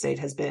Michigan State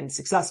has been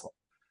successful.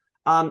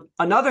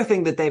 Another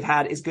thing that they've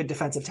had is good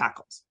defensive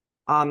tackles.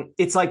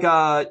 It's like,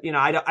 I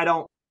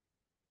don't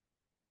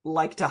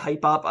like to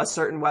hype up a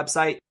certain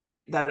website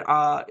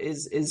that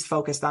is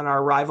focused on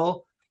our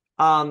rival.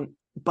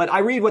 But I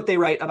read what they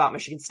write about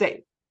Michigan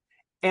State,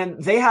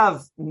 and they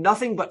have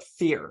nothing but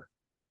fear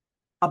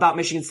about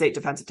Michigan State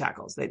defensive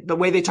tackles. The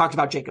way they talked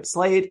about Jacob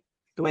Slade,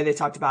 the way they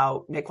talked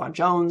about Naquan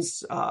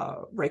Jones,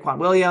 Raequan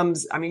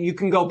Williams. I mean, you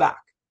can go back.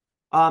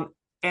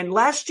 And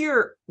last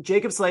year,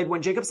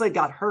 when Jacob Slade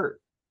got hurt,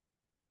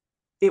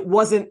 it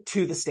wasn't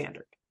to the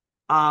standard.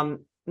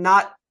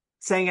 Not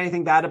saying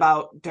anything bad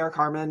about Derek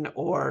Harmon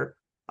or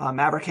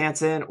Maverick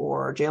Hansen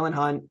or Jalen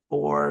Hunt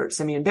or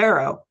Simeon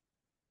Barrow,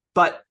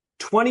 but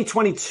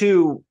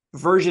 2022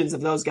 versions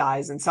of those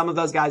guys, and some of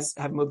those guys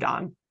have moved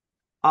on,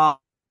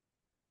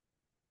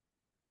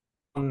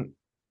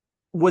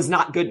 was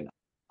not good enough,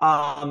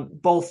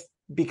 both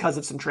because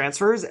of some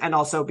transfers and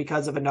also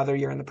because of another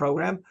year in the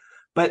program.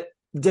 But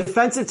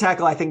defensive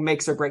tackle, I think,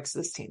 makes or breaks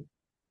this team.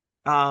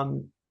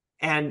 And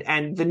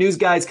the news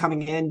guys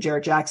coming in,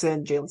 Jarrett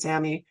Jackson, Jalen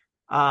Sammy,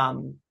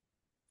 I'm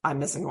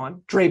missing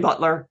one, Dre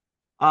Butler.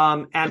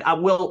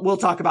 And we'll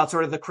talk about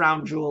sort of the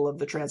crown jewel of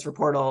the transfer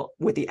portal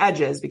with the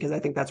edges, because I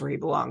think that's where he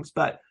belongs.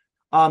 But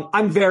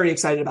I'm very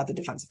excited about the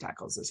defensive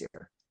tackles this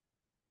year.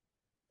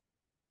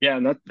 Yeah,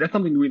 and that's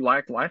something we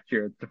lacked last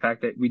year, the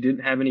fact that we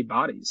didn't have any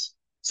bodies.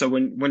 So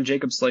when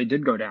Jacob Slade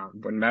did go down,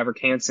 when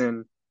Maverick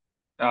Hansen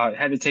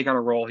had to take on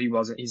a role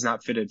he's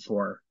not fitted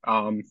for,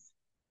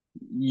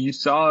 you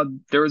saw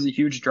there was a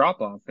huge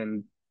drop off.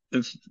 And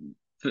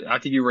I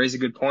think you raised a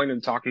good point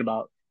in talking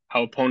about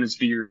how opponents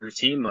view your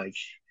team. Like,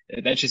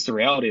 that's just the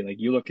reality. Like,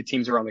 you look at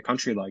teams around the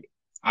country, like,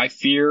 I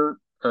fear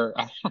or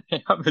I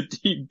have a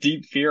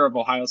deep fear of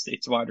Ohio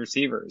State's wide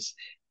receivers.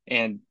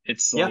 And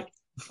it's Yeah, like,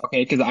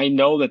 okay, because I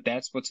know that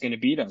that's what's going to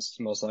beat us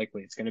most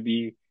likely. It's going to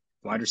be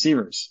wide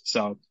receivers.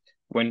 So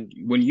when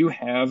you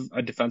have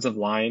a defensive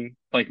line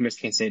like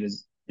Michigan State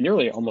has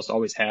nearly almost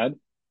always had,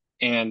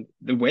 and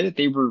the way that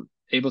they were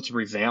able to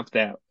revamp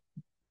that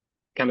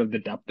kind of the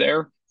depth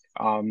there,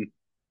 um,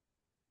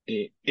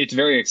 it's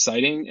very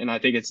exciting, and I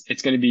think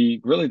it's going to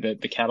be really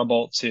the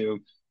catapult to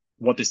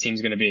what this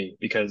team's going to be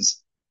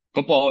because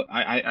football.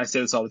 I say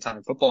this all the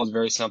time. Football is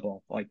very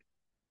simple. Like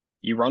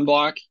you run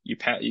block, you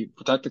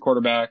protect the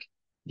quarterback,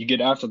 you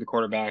get after the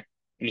quarterback,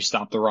 and you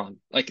stop the run.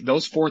 Like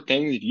those four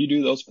things. If you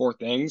do those four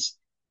things,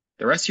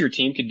 the rest of your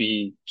team could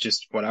be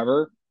just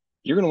whatever.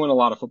 You're going to win a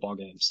lot of football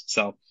games.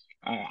 So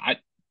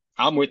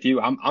I'm with you.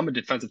 I'm a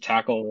defensive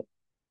tackle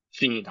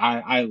fiend.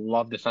 I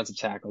love defensive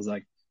tackles.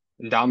 Like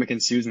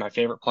Ndamukong Suh is my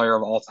favorite player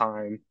of all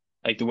time.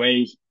 Like the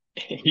way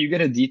you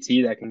get a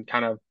DT that can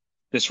kind of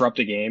disrupt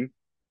a game,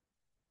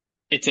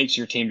 it takes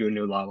your team to a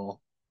new level.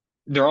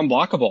 They're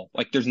unblockable.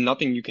 Like there's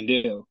nothing you can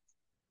do.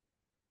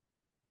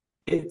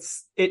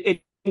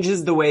 it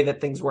changes the way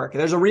that things work.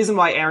 There's a reason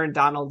why Aaron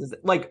Donald is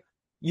like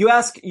you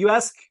ask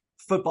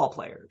football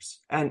players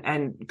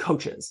and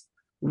coaches,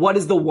 what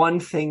is the one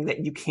thing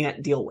that you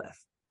can't deal with?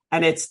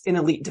 And it's an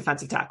elite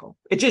defensive tackle.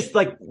 It just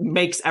like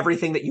makes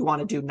everything that you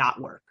want to do not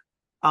work.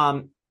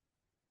 And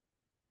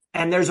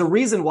there's a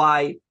reason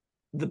why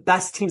the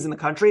best teams in the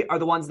country are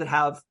the ones that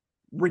have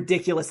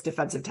ridiculous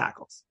defensive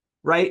tackles,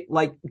 right?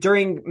 Like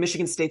during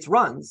Michigan State's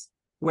runs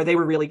where they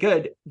were really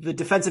good, the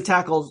defensive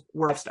tackles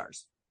were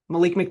stars.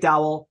 Malik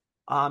McDowell,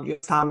 you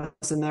had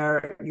Thomas in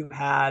there. You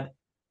had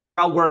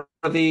Earl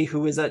Worthy,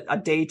 who is a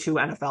day two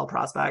NFL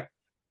prospect.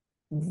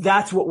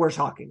 That's what we're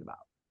talking about,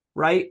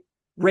 right?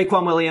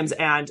 Raequan Williams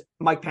and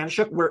Mike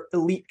Panasiuk were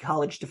elite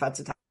college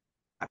defensive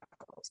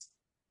tackles.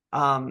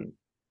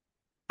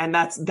 And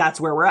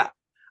that's where we're at.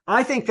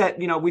 I think that,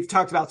 we've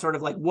talked about sort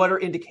of like what are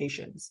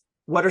indications?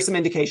 What are some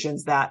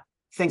indications that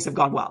things have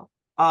gone well?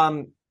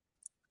 I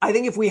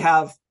think if we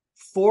have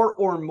 4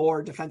 or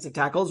more defensive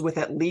tackles with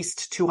at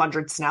least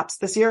 200 snaps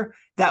this year,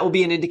 that will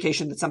be an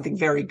indication that something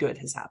very good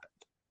has happened.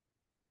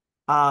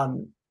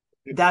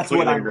 That's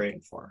what I'm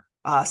looking for.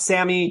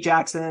 Sammy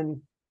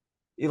Jackson,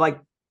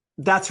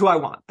 that's who I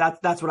want.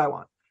 That's what I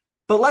want.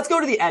 But let's go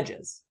to the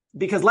edges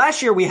because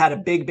last year we had a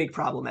big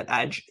problem at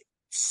edge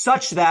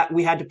such that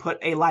we had to put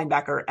a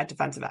linebacker at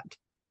defensive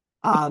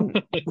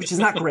end, which is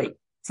not great.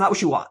 It's not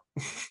what you want.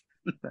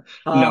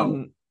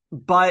 No.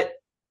 But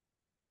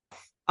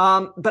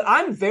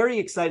I'm very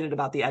excited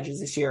about the edges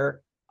this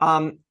year.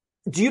 Do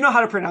you know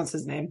how to pronounce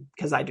his name?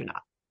 Because I do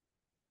not.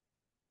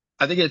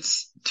 I think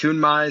it's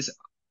Tunmais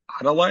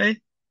Adelaide.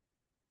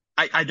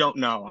 I don't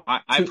know.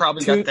 I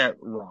probably got that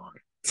wrong.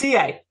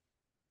 TA.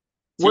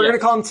 We're going to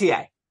call him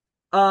TA.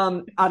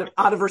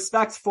 Out of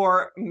respect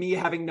for me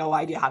having no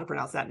idea how to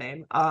pronounce that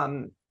name.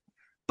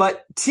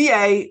 But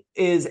TA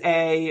is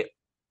a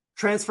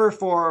transfer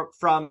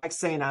from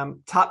Texas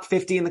A&M, top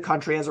 50 in the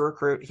country as a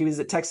recruit. He was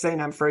at Texas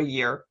A&M for a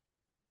year,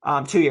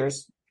 2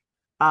 years.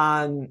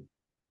 Has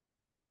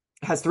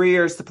 3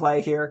 years to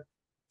play here.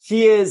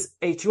 He is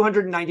a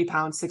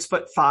 290-pound,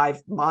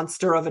 6'5"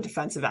 monster of a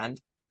defensive end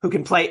who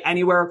can play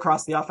anywhere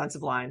across the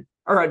offensive line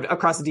or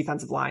across the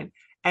defensive line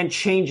and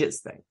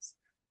changes things.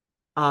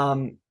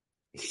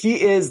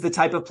 He is the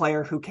type of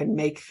player who can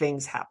make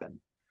things happen.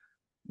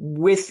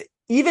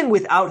 Even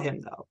without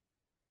him,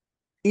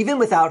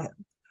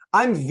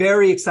 I'm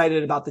very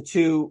excited about the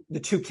two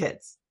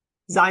kids,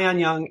 Zion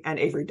Young and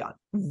Avery Dunn.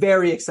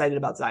 Very excited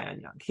about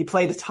Zion Young. He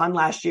played a ton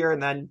last year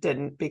and then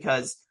didn't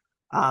because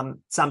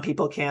some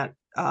people can't.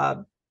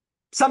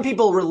 Some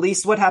people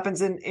release what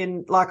happens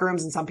in locker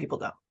rooms and some people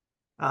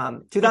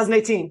don't.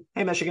 2018,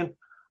 hey Michigan.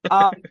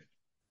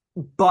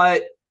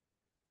 But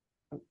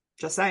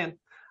just saying.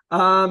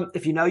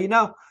 If you know, you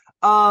know.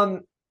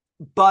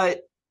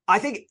 But I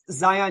think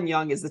Zion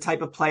Young is the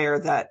type of player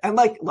that, and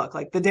look,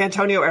 the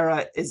D'Antonio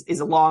era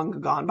is long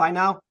gone by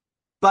now,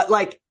 but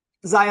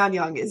Zion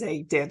Young is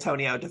a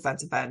D'Antonio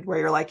defensive end where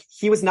you're like,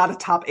 he was not a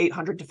top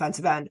 800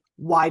 defensive end.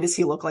 Why does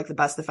he look like the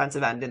best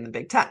defensive end in the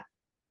Big Ten?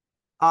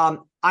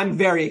 I'm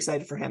very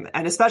excited for him.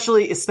 And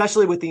especially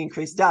with the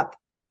increased depth,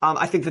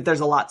 I think that there's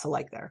a lot to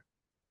like there.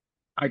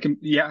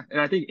 Yeah.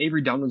 And I think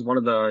Avery Dunn was one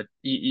of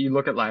you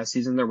look at last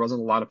season, there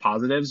wasn't a lot of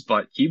positives,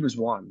 but he was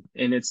one.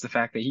 And it's the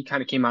fact that he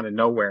kind of came out of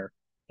nowhere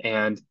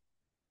and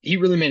he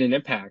really made an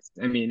impact.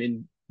 I mean,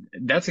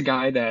 and that's a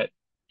guy that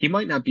he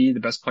might not be the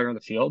best player on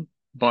the field,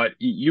 but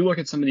you look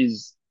at some of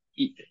these,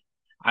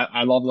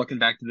 I love looking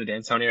back to the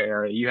D'Antonio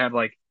era. You have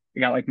a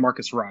guy like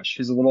Marcus Rush,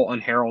 who's a little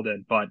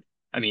unheralded, but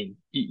I mean,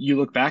 you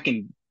look back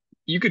and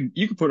you could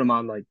put him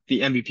on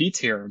the MVP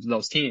tier of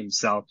those teams.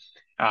 So,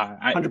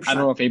 I don't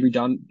know if Avery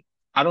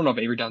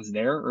Dunn's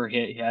there or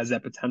he has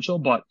that potential,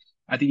 but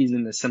I think he's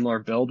in a similar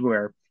build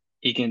where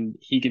he can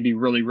be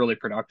really, really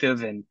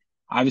productive. And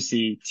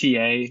obviously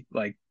TA,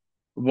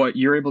 what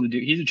you're able to do,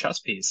 he's a chess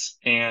piece.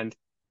 And,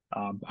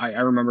 I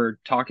remember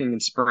talking in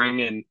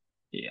spring and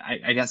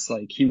I guess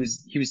like he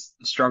was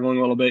struggling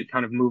a little bit,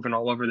 kind of moving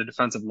all over the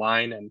defensive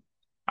line. And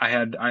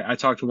I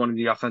talked to one of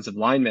the offensive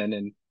linemen,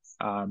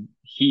 and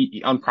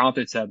he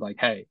unprompted said like,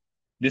 "Hey,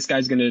 this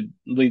guy's going to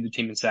lead the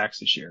team in sacks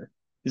this year."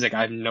 He's like,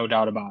 "I have no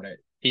doubt about it.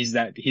 He's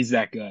that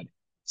good."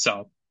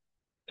 So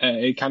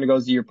it kind of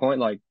goes to your point,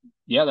 like,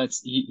 yeah,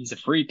 he's a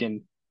freak.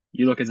 And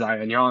you look at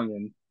Zion Young,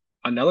 and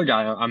another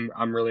guy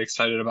I'm really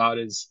excited about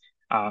is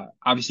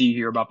obviously you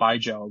hear about By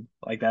Job,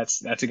 like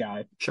that's a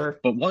guy. Sure.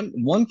 But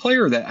one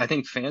player that I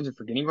think fans are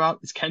forgetting about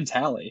is Ken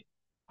Talley.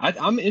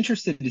 I'm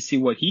interested to see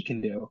what he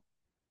can do.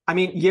 I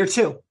mean, year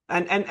two.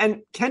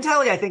 And Ken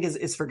Talley, I think,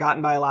 is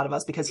forgotten by a lot of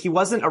us because he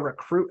wasn't a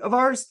recruit of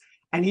ours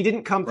and he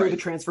didn't come through the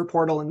transfer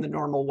portal in the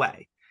normal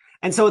way.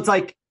 And so it's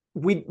like,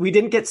 we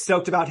didn't get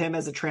stoked about him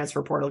as a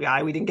transfer portal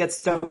guy. We didn't get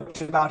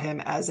stoked about him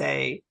as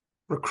a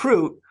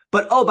recruit.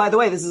 But, oh, by the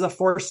way, this is a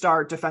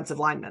 4-star defensive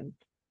lineman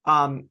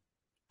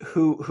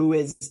who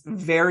is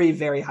very,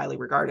 very highly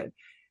regarded.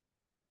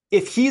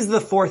 If he's the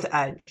fourth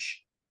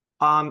edge,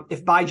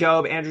 if By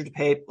Job, Andrew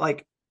DePape,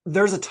 like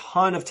there's a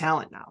ton of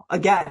talent now.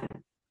 Again,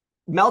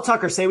 Mel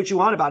Tucker, say what you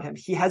want about him.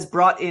 He has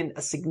brought in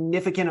a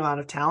significant amount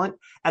of talent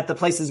at the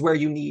places where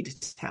you need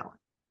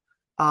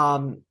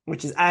talent,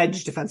 which is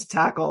edge, defensive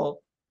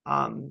tackle,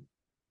 and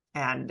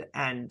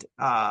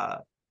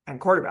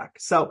quarterback.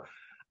 So,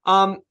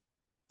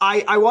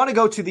 I want to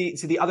go to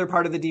the other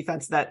part of the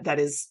defense that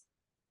is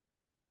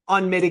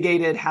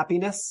unmitigated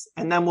happiness,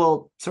 and then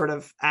we'll sort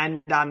of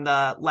end on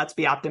the let's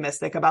be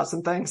optimistic about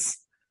some things.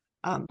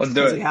 Let's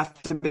do it. We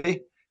have to be.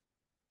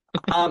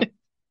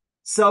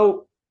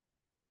 So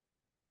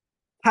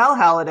Cal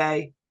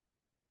Haladay,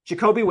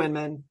 Jacoby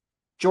Windman,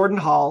 Jordan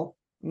Hall,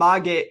 Ma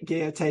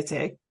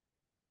Giotete.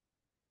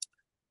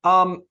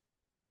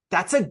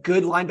 That's a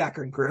good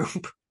linebacker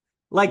group.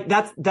 Like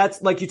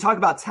that's like you talk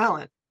about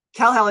talent.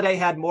 Cal Haladay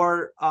had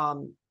more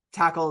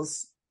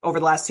tackles over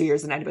the last 2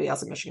 years than anybody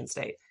else at Michigan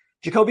State.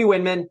 Jacoby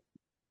Windman,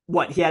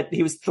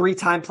 he was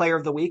 3-time player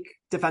of the week,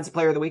 defensive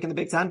player of the week in the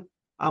Big Ten,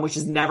 which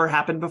has never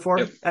happened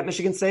before at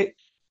Michigan State.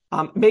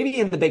 Maybe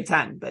in the Big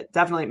Ten, but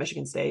definitely at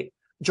Michigan State.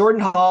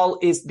 Jordan Hall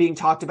is being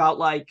talked about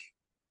like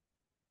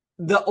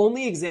the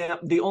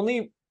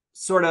only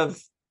sort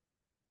of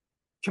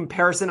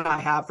comparison I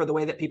have for the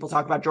way that people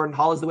talk about Jordan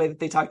Hall is the way that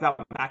they talk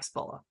about Max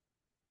Bulla,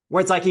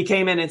 where it's like he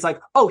came in and it's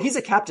like, oh, he's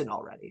a captain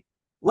already.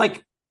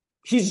 Like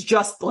he's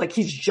just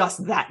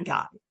that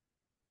guy.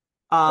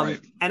 And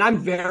I'm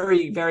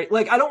very, very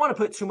like, I don't want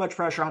to put too much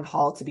pressure on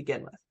Hall to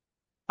begin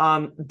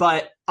with.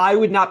 But I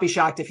would not be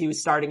shocked if he was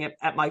starting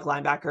at Mike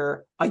linebacker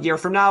a year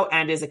from now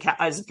and as a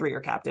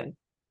 3-year captain.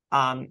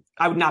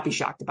 I would not be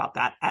shocked about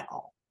that at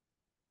all.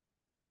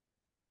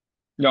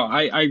 No,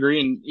 I agree.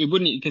 And it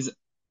wouldn't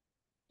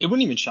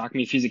even shock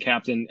me if he's a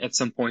captain at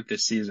some point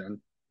this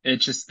season.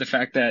 It's just the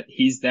fact that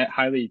he's that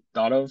highly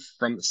thought of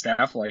from the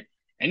staff. Like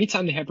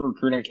anytime they have a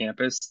recruit on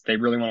campus, they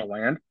really want to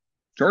land.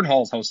 Jordan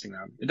Hall is hosting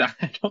them.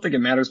 I don't think it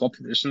matters what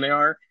position they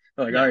are.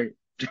 They're like, all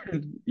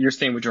right, you're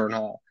staying with Jordan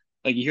Hall.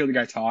 Like you hear the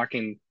guy talk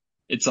and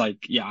it's like,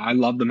 yeah, I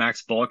love the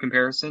Max Bulla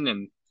comparison.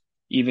 And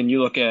even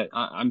you look at,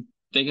 I'm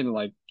thinking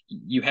like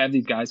you have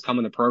these guys come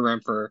in the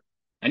program for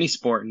any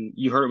sport, and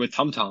you heard it with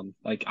Tum Tum.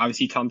 Like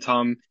obviously Tum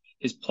Tum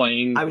is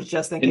playing. I was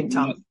just thinking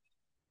Tum.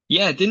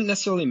 Yeah, it didn't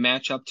necessarily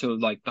match up to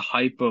like the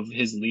hype of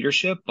his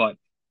leadership, but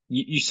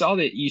you saw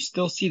that you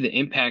still see the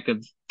impact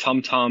of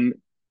Tum Tum's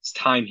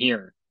time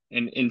here.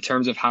 And in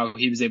terms of how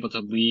he was able to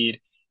lead,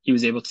 he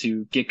was able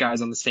to get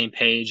guys on the same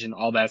page and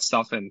all that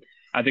stuff. And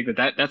I think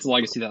that's a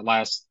legacy that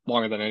lasts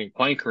longer than any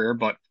playing career.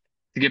 But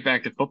to get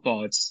back to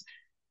football,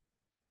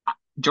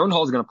 Jordan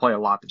Hall is going to play a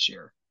lot this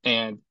year.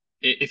 And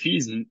if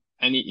he's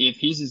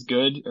as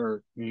good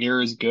or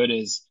near as good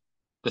as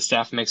the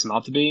staff makes him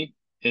out to be,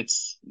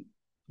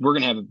 we're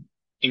going to have an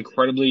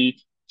incredibly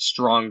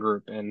strong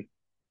group. And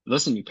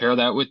listen, you pair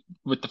that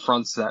with the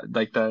front set,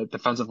 like the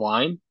defensive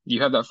line,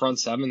 you have that front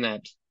seven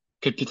that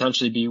could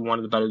potentially be one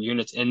of the better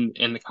units in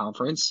the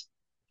conference.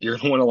 You're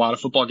going to win a lot of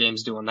football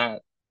games doing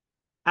that.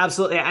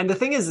 Absolutely. And the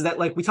thing is that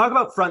like we talk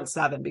about front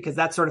seven because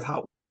that's sort of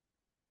how it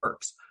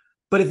works.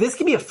 But if this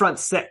can be a front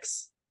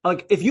six,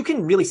 like if you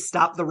can really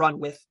stop the run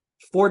with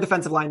 4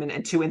 defensive linemen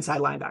and 2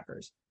 inside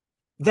linebackers,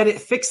 then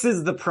it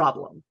fixes the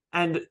problem.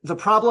 And the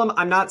problem,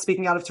 I'm not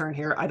speaking out of turn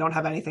here. I don't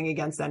have anything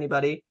against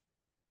anybody.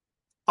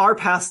 Our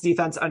pass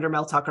defense under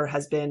Mel Tucker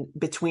has been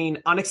between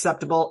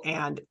unacceptable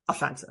and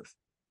offensive.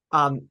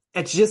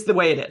 It's just the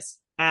way it is.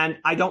 And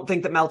I don't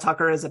think that Mel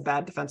Tucker is a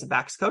bad defensive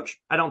backs coach.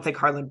 I don't think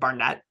Harlan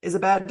Barnett is a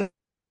bad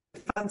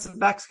defensive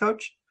backs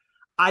coach.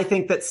 I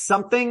think that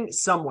something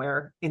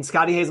somewhere in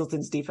Scotty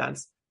Hazelton's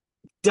defense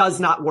did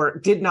not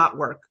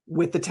work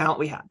with the talent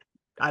we had.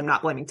 I'm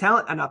not blaming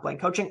talent. I'm not blaming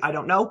coaching. I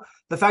don't know.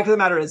 The fact of the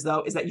matter is,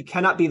 though, is that you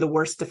cannot be the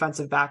worst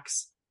defensive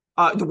backs,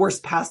 the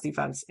worst pass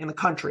defense in the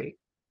country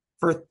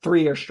for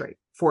 3 years straight,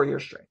 4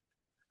 years straight.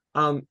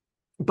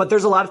 But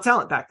there's a lot of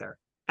talent back there.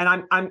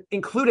 And I'm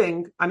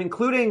including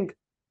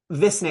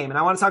this name, and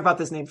I want to talk about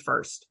this name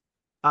first.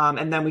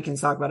 And then we can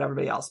talk about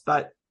everybody else.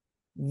 But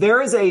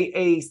there is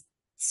a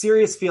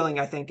serious feeling,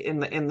 I think,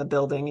 in the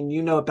building, and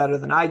you know it better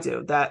than I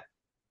do, that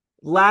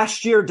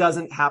last year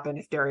doesn't happen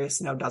if Darius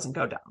Snow doesn't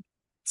go down.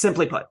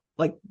 Simply put,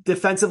 like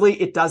defensively,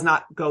 it does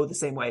not go the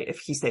same way if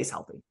he stays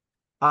healthy.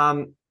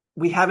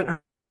 We haven't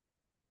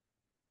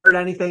heard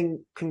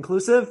anything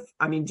conclusive.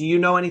 I mean, do you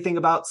know anything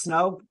about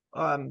Snow?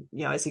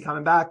 Is he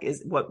coming back?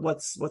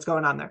 What's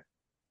going on there?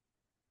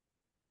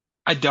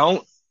 I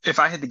don't. If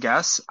I had to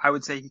guess, I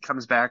would say he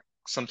comes back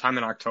sometime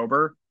in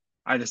October.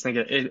 I just think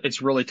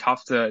it's really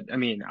tough to. I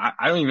mean,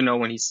 I don't even know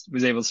when he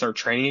was able to start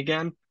training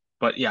again.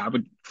 But yeah,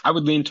 I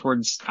would lean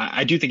towards.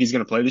 I do think he's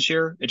going to play this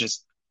year. It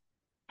just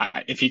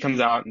if he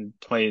comes out and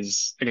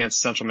plays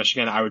against Central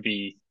Michigan, I would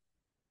be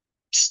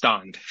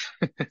stunned.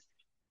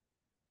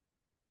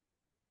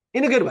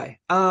 In a good way.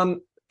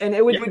 And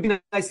it would be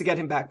nice to get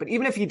him back. But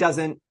even if he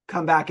doesn't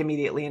come back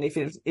immediately, and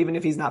even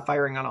if he's not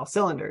firing on all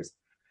cylinders,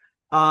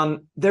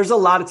 there's a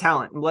lot of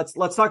talent.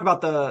 Let's talk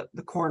about the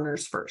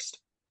corners first.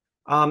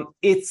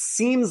 It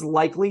seems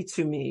likely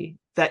to me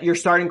that your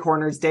starting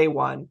corners day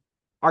one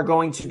are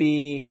going to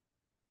be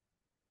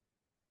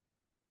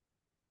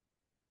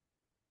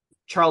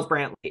Charles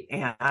Brantley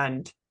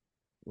and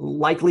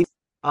likely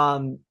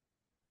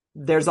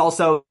there's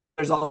also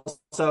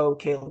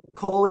Caleb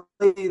Coley.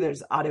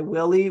 There's Ade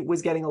Willie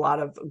was getting a lot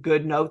of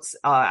good notes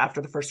after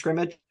the first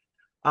scrimmage.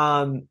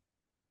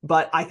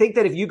 But I think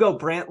that if you go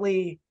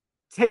Brantley,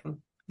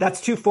 Tim,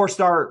 that's two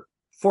four-star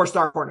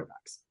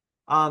cornerbacks.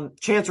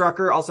 Chance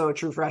Rucker, also a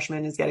true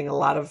freshman, is getting a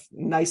lot of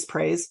nice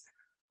praise.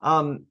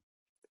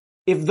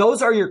 If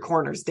those are your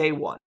corners day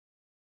one,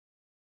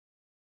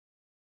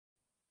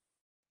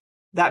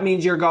 that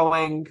means you're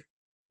going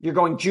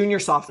junior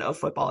soft nose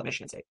football at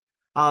Michigan State.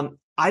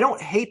 I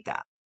don't hate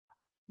that,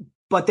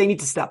 but they need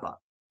to step up.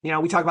 You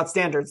know, we talk about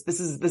standards. This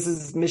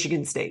is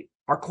Michigan State.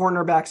 Our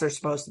cornerbacks are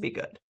supposed to be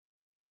good.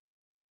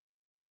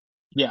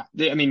 Yeah,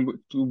 I mean,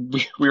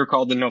 we were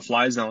called the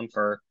no-fly zone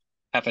for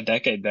half a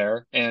decade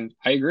there, and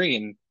I agree.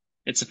 And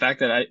it's the fact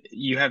that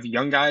you have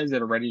young guys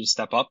that are ready to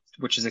step up,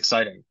 which is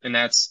exciting. And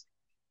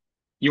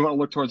you want to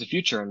look towards the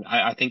future. And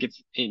I think if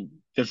in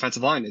the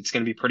defensive line, it's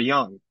going to be pretty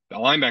young. The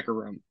linebacker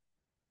room,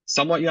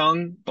 somewhat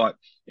young, but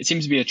it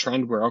seems to be a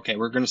trend where, okay,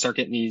 we're going to start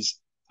getting these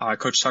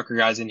Coach Tucker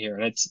guys in here,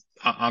 and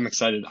I'm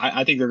excited.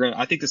 I think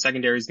the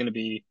secondary is going to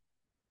be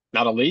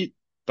not elite,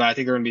 but I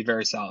think they're going to be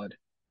very solid.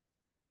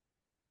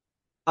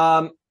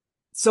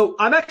 So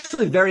I'm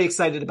actually very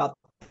excited about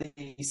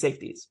the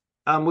safeties,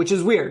 which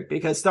is weird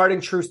because starting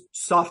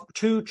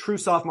two true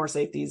sophomore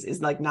safeties is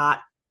like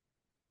not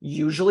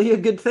usually a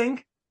good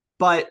thing,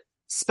 but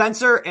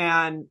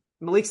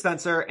Malik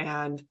Spencer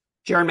and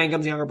Jaron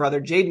Mangum's younger brother,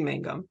 Jaden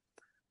Mangum,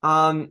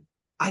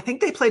 I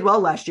think they played well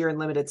last year in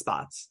limited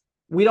spots.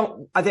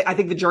 I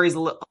think the jury's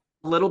a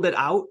little bit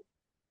out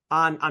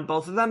on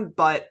both of them,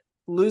 but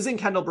losing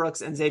Kendall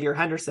Brooks and Xavier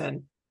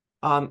Henderson,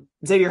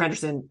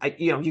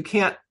 you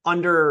can't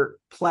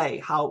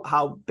underplay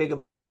how big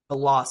of a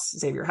loss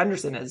Xavier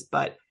Henderson is,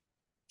 but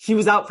he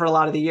was out for a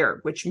lot of the year,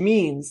 which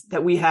means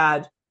that we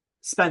had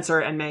Spencer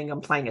and Mangum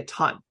playing a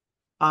ton.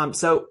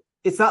 So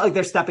it's not like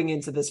they're stepping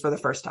into this for the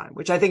first time,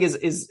 which I think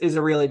is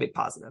a really big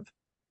positive.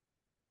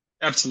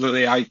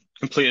 Absolutely. I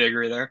completely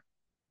agree there.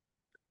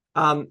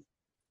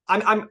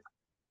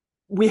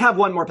 We have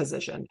one more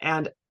position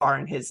and are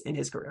in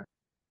his career.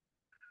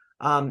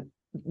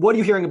 What are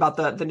you hearing about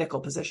the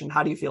nickel position?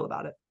 How do you feel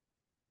about it?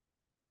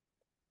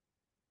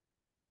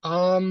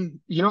 I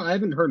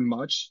haven't heard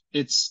much.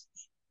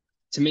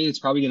 To me, it's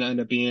probably going to end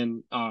up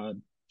being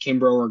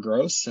Kimbrough or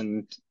Gross.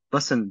 And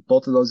listen,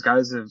 both of those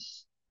guys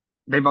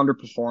they've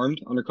underperformed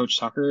under Coach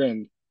Tucker,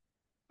 and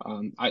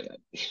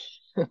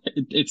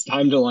it's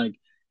time to like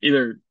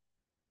either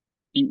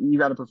you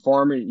got to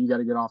perform or you got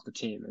to get off the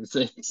team.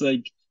 It's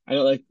like I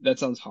know like that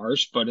sounds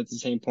harsh, but at the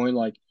same point,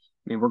 like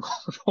I mean, we're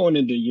going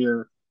into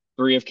year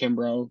 3 of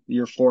Kimbrough,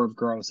 year 4 of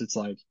Gross. It's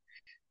like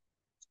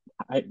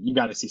you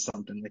got to see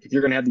something. Like if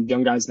you're going to have the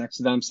young guys next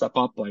to them step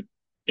up, like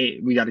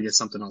we got to get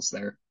something else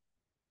there.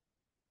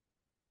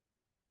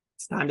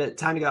 It's time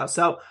to go.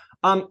 So,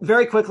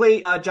 very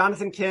quickly,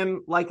 Jonathan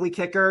Kim, likely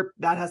kicker.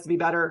 That has to be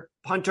better.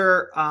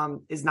 Punter,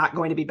 is not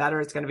going to be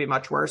better. It's going to be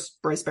much worse.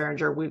 Bryce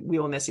Behringer, we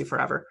will miss you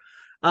forever.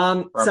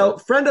 So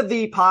friend of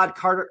the pod,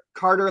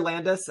 Carter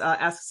Landis,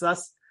 asks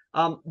us,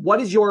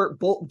 what is your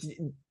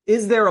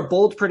is there a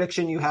bold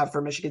prediction you have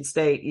for Michigan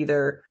State?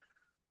 Either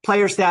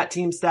player stat,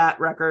 team stat,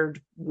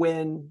 record,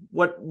 win.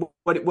 What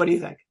do you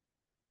think?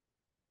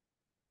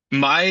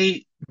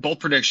 My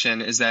bold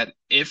prediction is that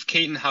if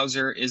Katin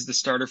Houser is the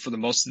starter for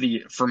most of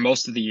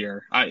the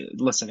year,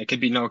 it could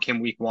be no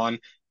Kim week 1,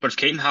 but if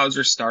Katin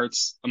Houser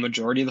starts a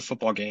majority of the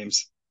football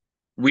games,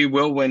 we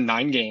will win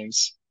 9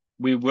 games.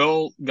 We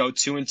will go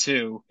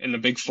 2-2 in the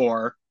Big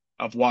Four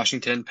of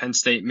Washington, Penn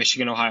State,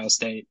 Michigan, Ohio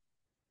State.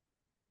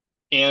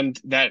 And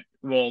that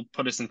will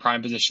put us in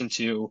prime position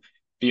to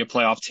be a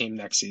playoff team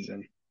next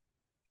season.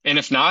 And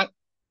if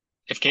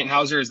Katin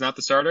Houser is not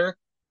the starter,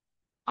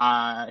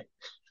 I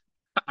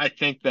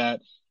think that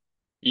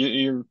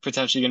you're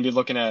potentially going to be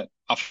looking at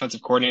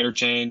offensive coordinator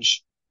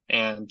change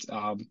and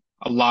a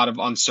lot of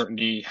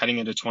uncertainty heading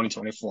into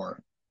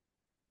 2024.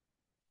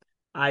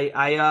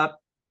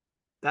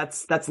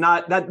 That's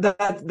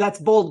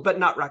bold, but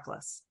not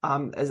reckless.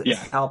 Is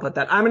how I'll put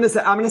that. I'm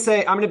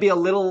going to be a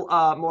little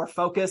more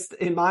focused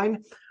in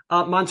mine.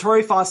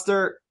 Montorie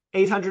Foster,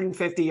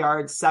 850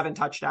 yards, 7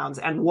 touchdowns,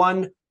 and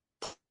one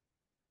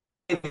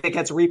that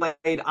gets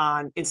replayed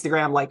on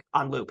Instagram, like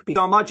on loop.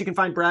 So much. You can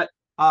find Brett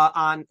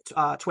on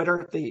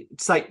Twitter, the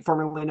site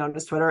formerly known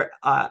as Twitter,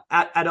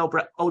 at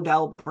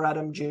Odell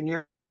Bredum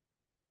Jr.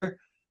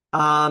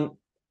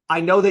 I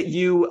know that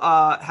you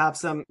have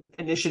some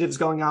initiatives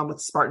going on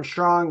with Spartan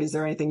Strong. Is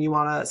there anything you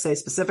want to say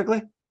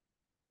specifically?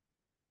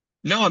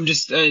 No, I'm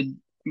just kind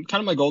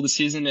of my goal this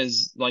season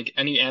is like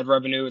any ad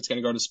revenue, it's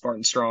going to go to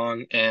Spartan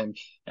Strong. And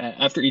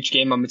after each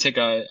game, I'm going to take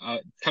a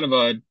kind of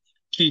a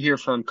key here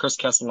from Chris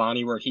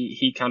Castellani, where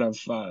he kind of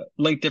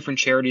linked different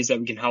charities that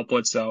we can help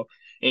with. So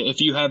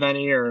if you have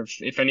any, or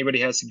if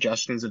anybody has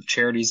suggestions of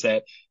charities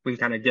that we can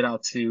kind of get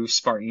out to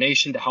Spartan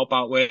Nation to help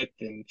out with,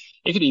 and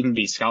it could even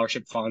be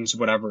scholarship funds,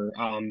 whatever.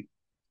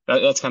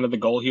 That's kind of the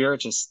goal here.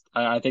 Just,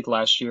 I think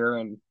last year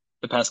and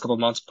the past couple of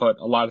months put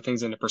a lot of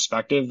things into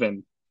perspective,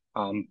 and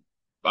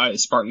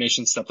Spartan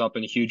Nation stepped up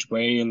in a huge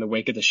way in the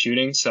wake of the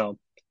shooting. So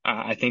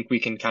I think we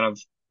can kind of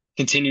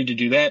continue to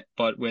do that,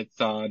 but with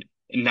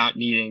not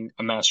needing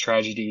a mass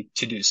tragedy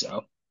to do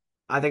so.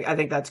 I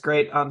think that's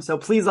great. So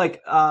please,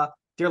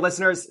 dear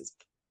listeners,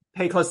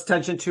 pay close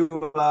attention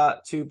to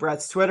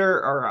Brett's Twitter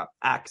or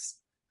X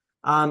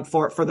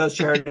for those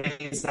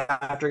charities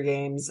after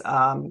games.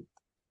 And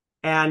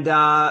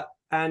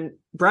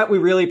Brett, we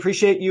really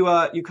appreciate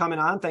you coming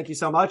on. Thank you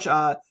so much.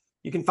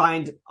 You can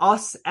find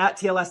us at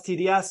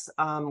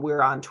TLSTDS.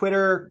 We're on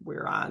Twitter.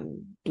 We're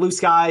on Blue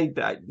Sky.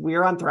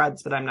 We're on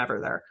Threads, but I'm never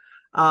there.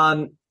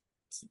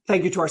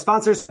 Thank you to our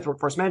sponsors,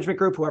 Workforce Management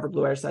Group, whoever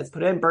Blue Air Sites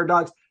put in, Bird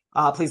Dogs.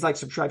 Please like,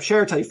 subscribe,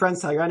 share, tell your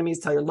friends, tell your enemies,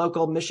 tell your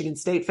local Michigan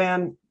State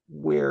fan.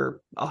 We're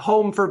a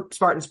home for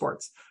Spartan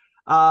sports.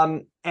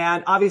 And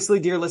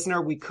obviously, dear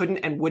listener, we couldn't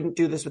and wouldn't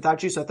do this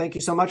without you. So thank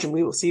you so much, and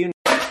we will see you.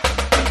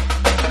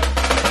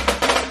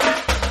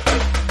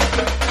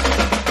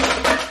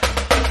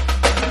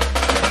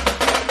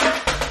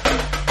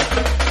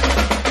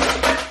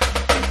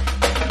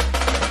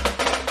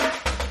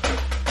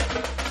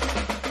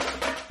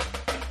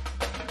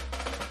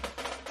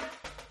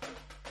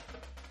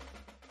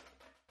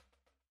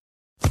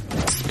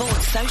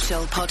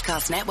 Social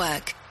Podcast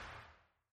Network.